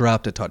think he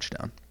dropped a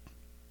touchdown.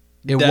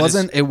 It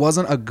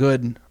wasn't a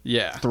good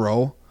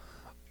throw.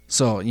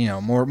 So,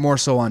 more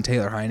so on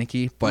Taylor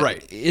Heineke,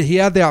 but he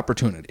had the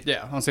opportunity.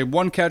 Yeah, I'll say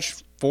 1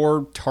 catch,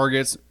 4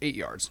 targets, 8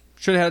 yards.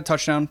 Should have had a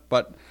touchdown,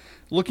 but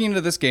looking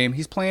into this game,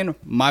 he's playing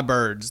my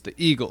Birds, the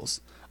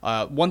Eagles.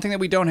 One thing that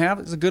we don't have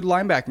is a good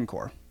linebacking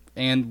core,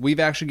 and we've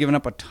actually given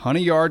up a ton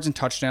of yards and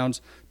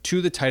touchdowns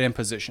to the tight end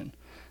position.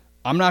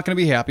 I'm not going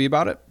to be happy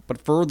about it,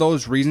 but for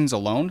those reasons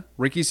alone,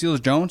 Ricky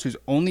Seals-Jones, who's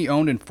only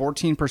owned in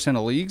 14%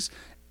 of leagues,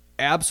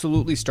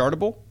 absolutely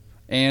startable.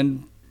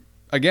 And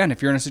again,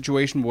 if you're in a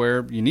situation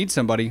where you need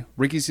somebody,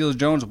 Ricky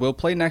Seals-Jones will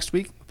play next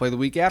week, play the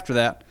week after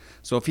that.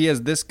 So if he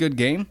has this good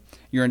game,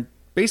 you're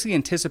basically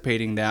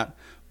anticipating that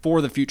for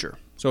the future.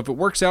 So if it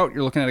works out,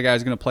 you're looking at a guy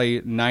who's going to play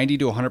 90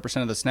 to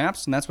 100% of the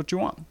snaps, and that's what you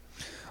want.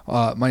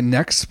 My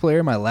next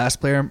player, my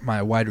last player,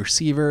 my wide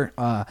receiver,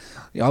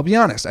 I'll be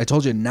honest, I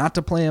told you not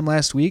to play him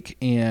last week,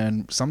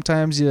 and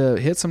sometimes you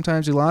hit,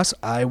 sometimes you lost.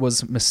 I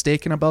was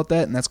mistaken about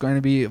that, and that's going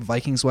to be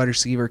Vikings wide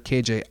receiver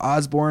KJ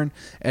Osborne.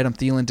 Adam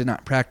Thielen did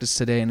not practice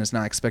today and is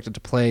not expected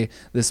to play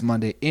this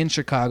Monday in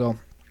Chicago.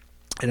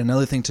 And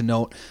another thing to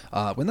note,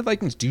 when the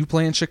Vikings do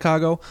play in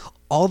Chicago,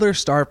 all their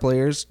star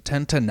players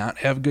tend to not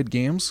have good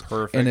games.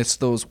 Perfect. And it's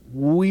those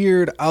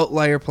weird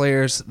outlier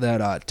players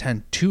that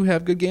tend to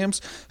have good games.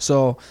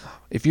 So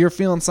if you're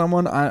feeling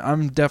someone,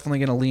 I'm definitely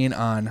going to lean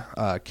on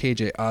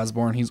KJ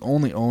Osborne. He's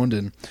only owned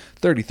in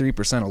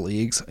 33% of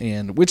leagues,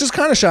 and which is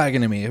kind of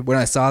shocking to me. When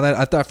I saw that,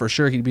 I thought for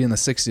sure he'd be in the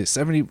 60 to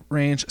 70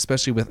 range,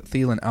 especially with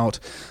Thielen out.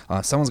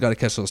 Someone's got to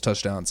catch those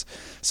touchdowns.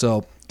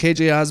 So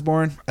KJ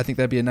Osborne, I think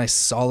that'd be a nice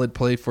solid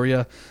play for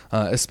you,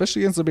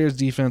 especially against the Bears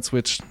defense,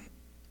 which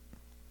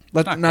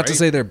not to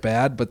say they're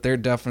bad, but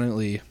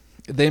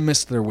they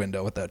missed their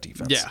window with that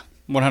defense. Yeah,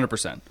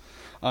 100%.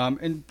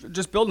 And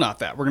just building off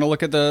that, we're going to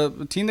look at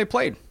the team they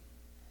played.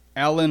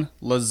 Allen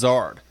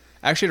Lazard.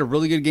 Actually had a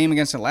really good game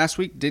against it last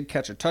week. Did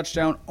catch a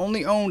touchdown.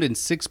 Only owned in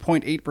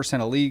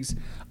 6.8% of leagues.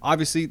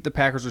 Obviously, the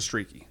Packers are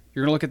streaky.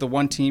 You're going to look at the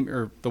one team,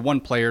 or the one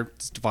player,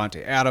 it's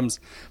Devontae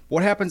Adams.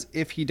 What happens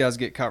if he does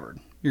get covered?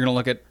 You're going to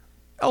look at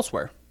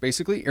elsewhere.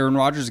 Basically, Aaron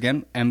Rodgers,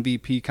 again,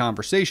 MVP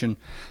conversation.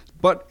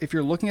 But if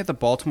you're looking at the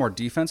Baltimore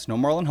defense, no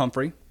Marlon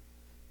Humphrey.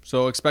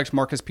 So expect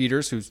Marcus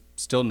Peters, who's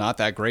still not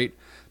that great,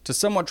 to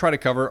somewhat try to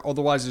cover.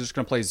 Otherwise, they're just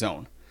going to play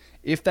zone.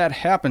 If that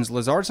happens,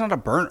 Lazard's not a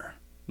burner.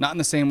 Not in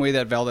the same way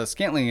that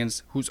Valdez-Scantling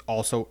is, who's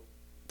also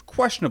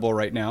questionable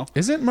right now.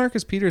 Isn't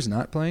Marcus Peters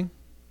not playing?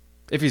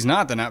 If he's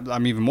not, then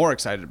I'm even more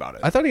excited about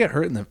it. I thought he got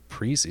hurt in the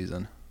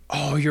preseason.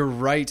 Oh, you're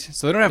right.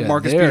 So they don't have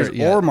Marcus Peters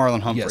or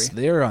Marlon Humphrey. Yes,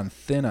 they're on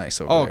thin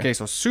ice over there. Okay,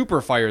 so super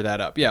fire that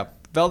up. Yeah,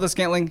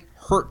 Valdez-Scantling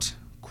hurt.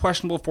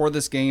 Questionable for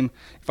this game.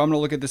 If I'm going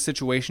to look at this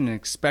situation and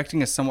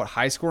expecting a somewhat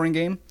high-scoring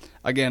game,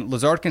 again,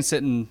 Lazard can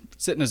sit in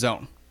a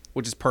zone,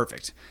 which is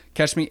perfect.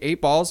 Catch me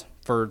 8 balls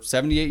for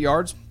 78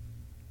 yards.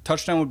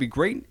 Touchdown would be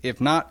great.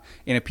 If not,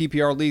 in a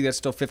PPR league, that's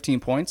still 15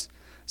 points.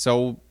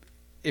 So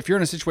if you're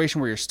in a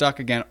situation where you're stuck,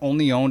 again,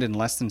 only owned in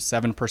less than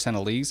 7%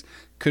 of leagues,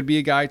 could be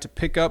a guy to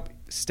pick up,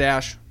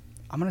 stash.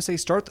 I'm going to say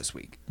start this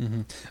week.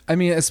 Mm-hmm. I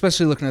mean,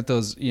 especially looking at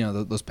those,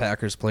 those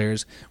Packers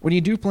players. When you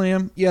do play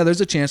them,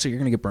 there's a chance that you're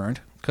going to get burned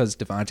because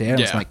Devontae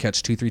Adams might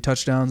catch 2-3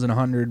 touchdowns and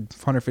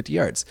 150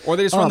 yards. Or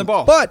they just run the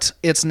ball. But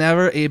it's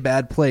never a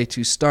bad play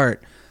to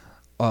start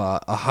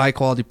a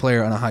high-quality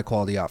player on a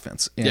high-quality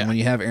offense. And when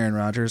you have Aaron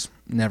Rodgers,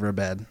 never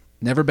bad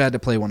to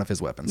play one of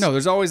his weapons. No,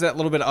 there's always that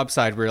little bit of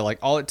upside where you're like,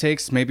 all it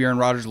takes, maybe Aaron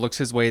Rodgers looks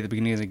his way at the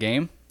beginning of the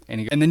game,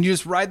 and then you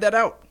just ride that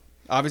out.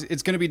 Obviously,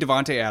 it's going to be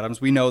Devontae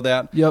Adams. We know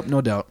that. Yep,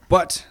 no doubt.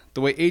 But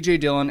the way A.J.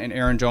 Dillon and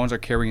Aaron Jones are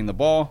carrying the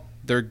ball,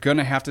 they're going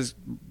to have to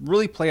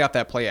really play out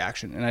that play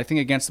action. And I think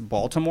against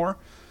Baltimore,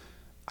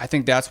 I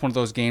think that's one of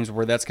those games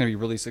where that's going to be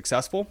really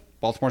successful.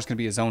 Baltimore's going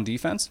to be a zone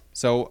defense.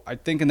 So I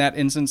think in that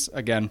instance,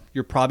 again,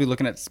 you're probably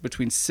looking at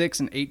between 6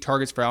 and 8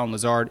 targets for Allen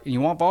Lazard, and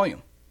you want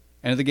volume.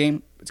 End of the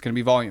game, it's going to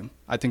be volume.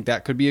 I think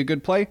that could be a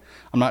good play.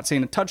 I'm not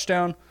saying a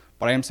touchdown,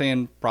 but I am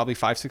saying probably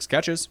 5-6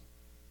 catches,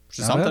 which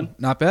is something.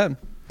 Not bad.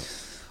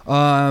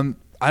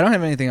 I don't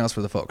have anything else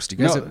for the folks. Do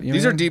you guys?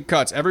 These are deep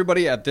cuts.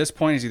 Everybody at this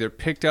point is either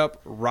picked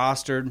up,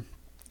 rostered.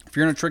 If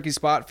you're in a tricky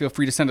spot, feel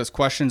free to send us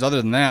questions.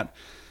 Other than that,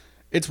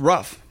 it's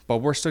rough, but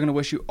we're still going to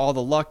wish you all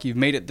the luck. You've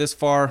made it this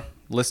far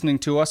listening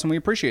to us, and we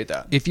appreciate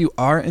that. If you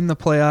are in the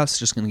playoffs,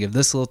 just going to give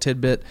this little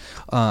tidbit.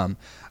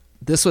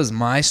 This was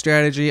my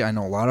strategy. I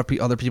know a lot of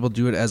other people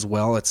do it as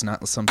well. It's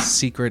not some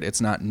secret. It's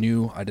not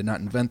new. I did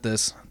not invent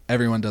this.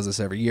 Everyone does this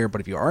every year.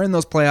 But if you are in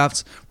those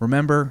playoffs,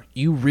 remember,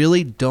 you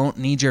really don't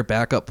need your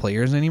backup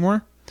players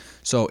anymore.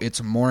 So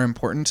it's more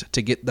important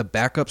to get the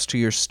backups to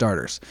your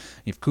starters.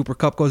 If Cooper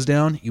Kupp goes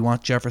down, you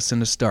want Jefferson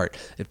to start.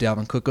 If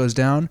Dalvin Cook goes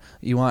down,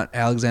 you want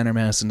Alexander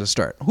Madison to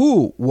start,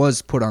 who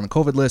was put on the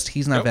COVID list.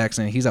 He's not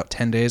vaccinated. He's out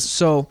 10 days.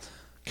 So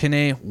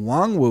Kene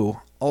Nwangwu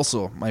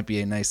also might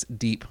be a nice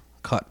deep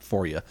cut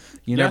for you.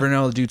 You never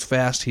know. The dude's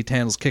fast. He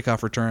handles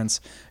kickoff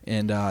returns,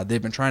 and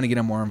they've been trying to get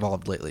him more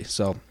involved lately.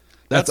 So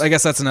I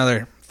guess that's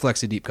another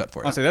flexi deep cut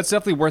for you. I'll say that's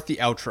definitely worth the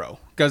outro,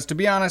 because to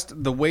be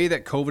honest, the way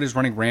that COVID is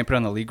running rampant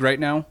on the league right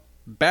now,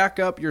 back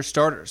up your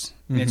starters.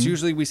 And it's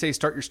usually we say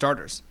start your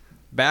starters.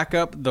 Back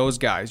up those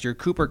guys, your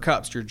Cooper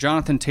Kupps, your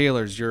Jonathan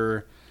Taylors,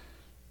 your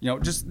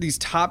just these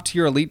top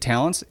tier elite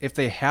talents. If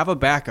they have a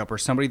backup or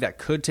somebody that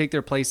could take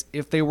their place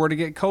if they were to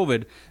get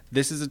COVID,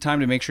 this is the time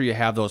to make sure you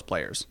have those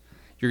players.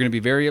 You're going to be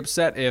very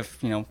upset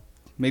if,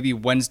 maybe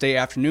Wednesday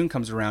afternoon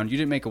comes around, you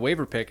didn't make a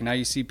waiver pick, and now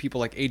you see people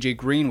like AJ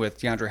Green with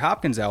DeAndre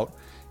Hopkins out.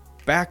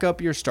 Back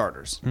up your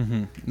starters.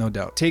 No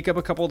doubt. Take up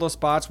a couple of those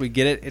spots. We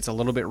get it. It's a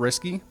little bit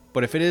risky.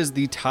 But if it is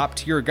the top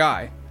tier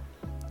guy,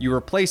 you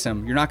replace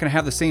him. You're not going to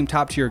have the same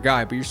top tier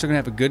guy, but you're still going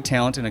to have a good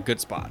talent in a good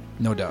spot.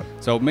 No doubt.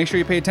 So make sure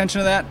you pay attention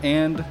to that,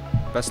 and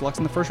best of luck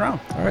in the first round.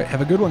 All right.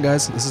 Have a good one,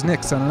 guys. This is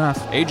Nick signing off.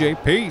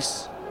 AJ,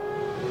 peace.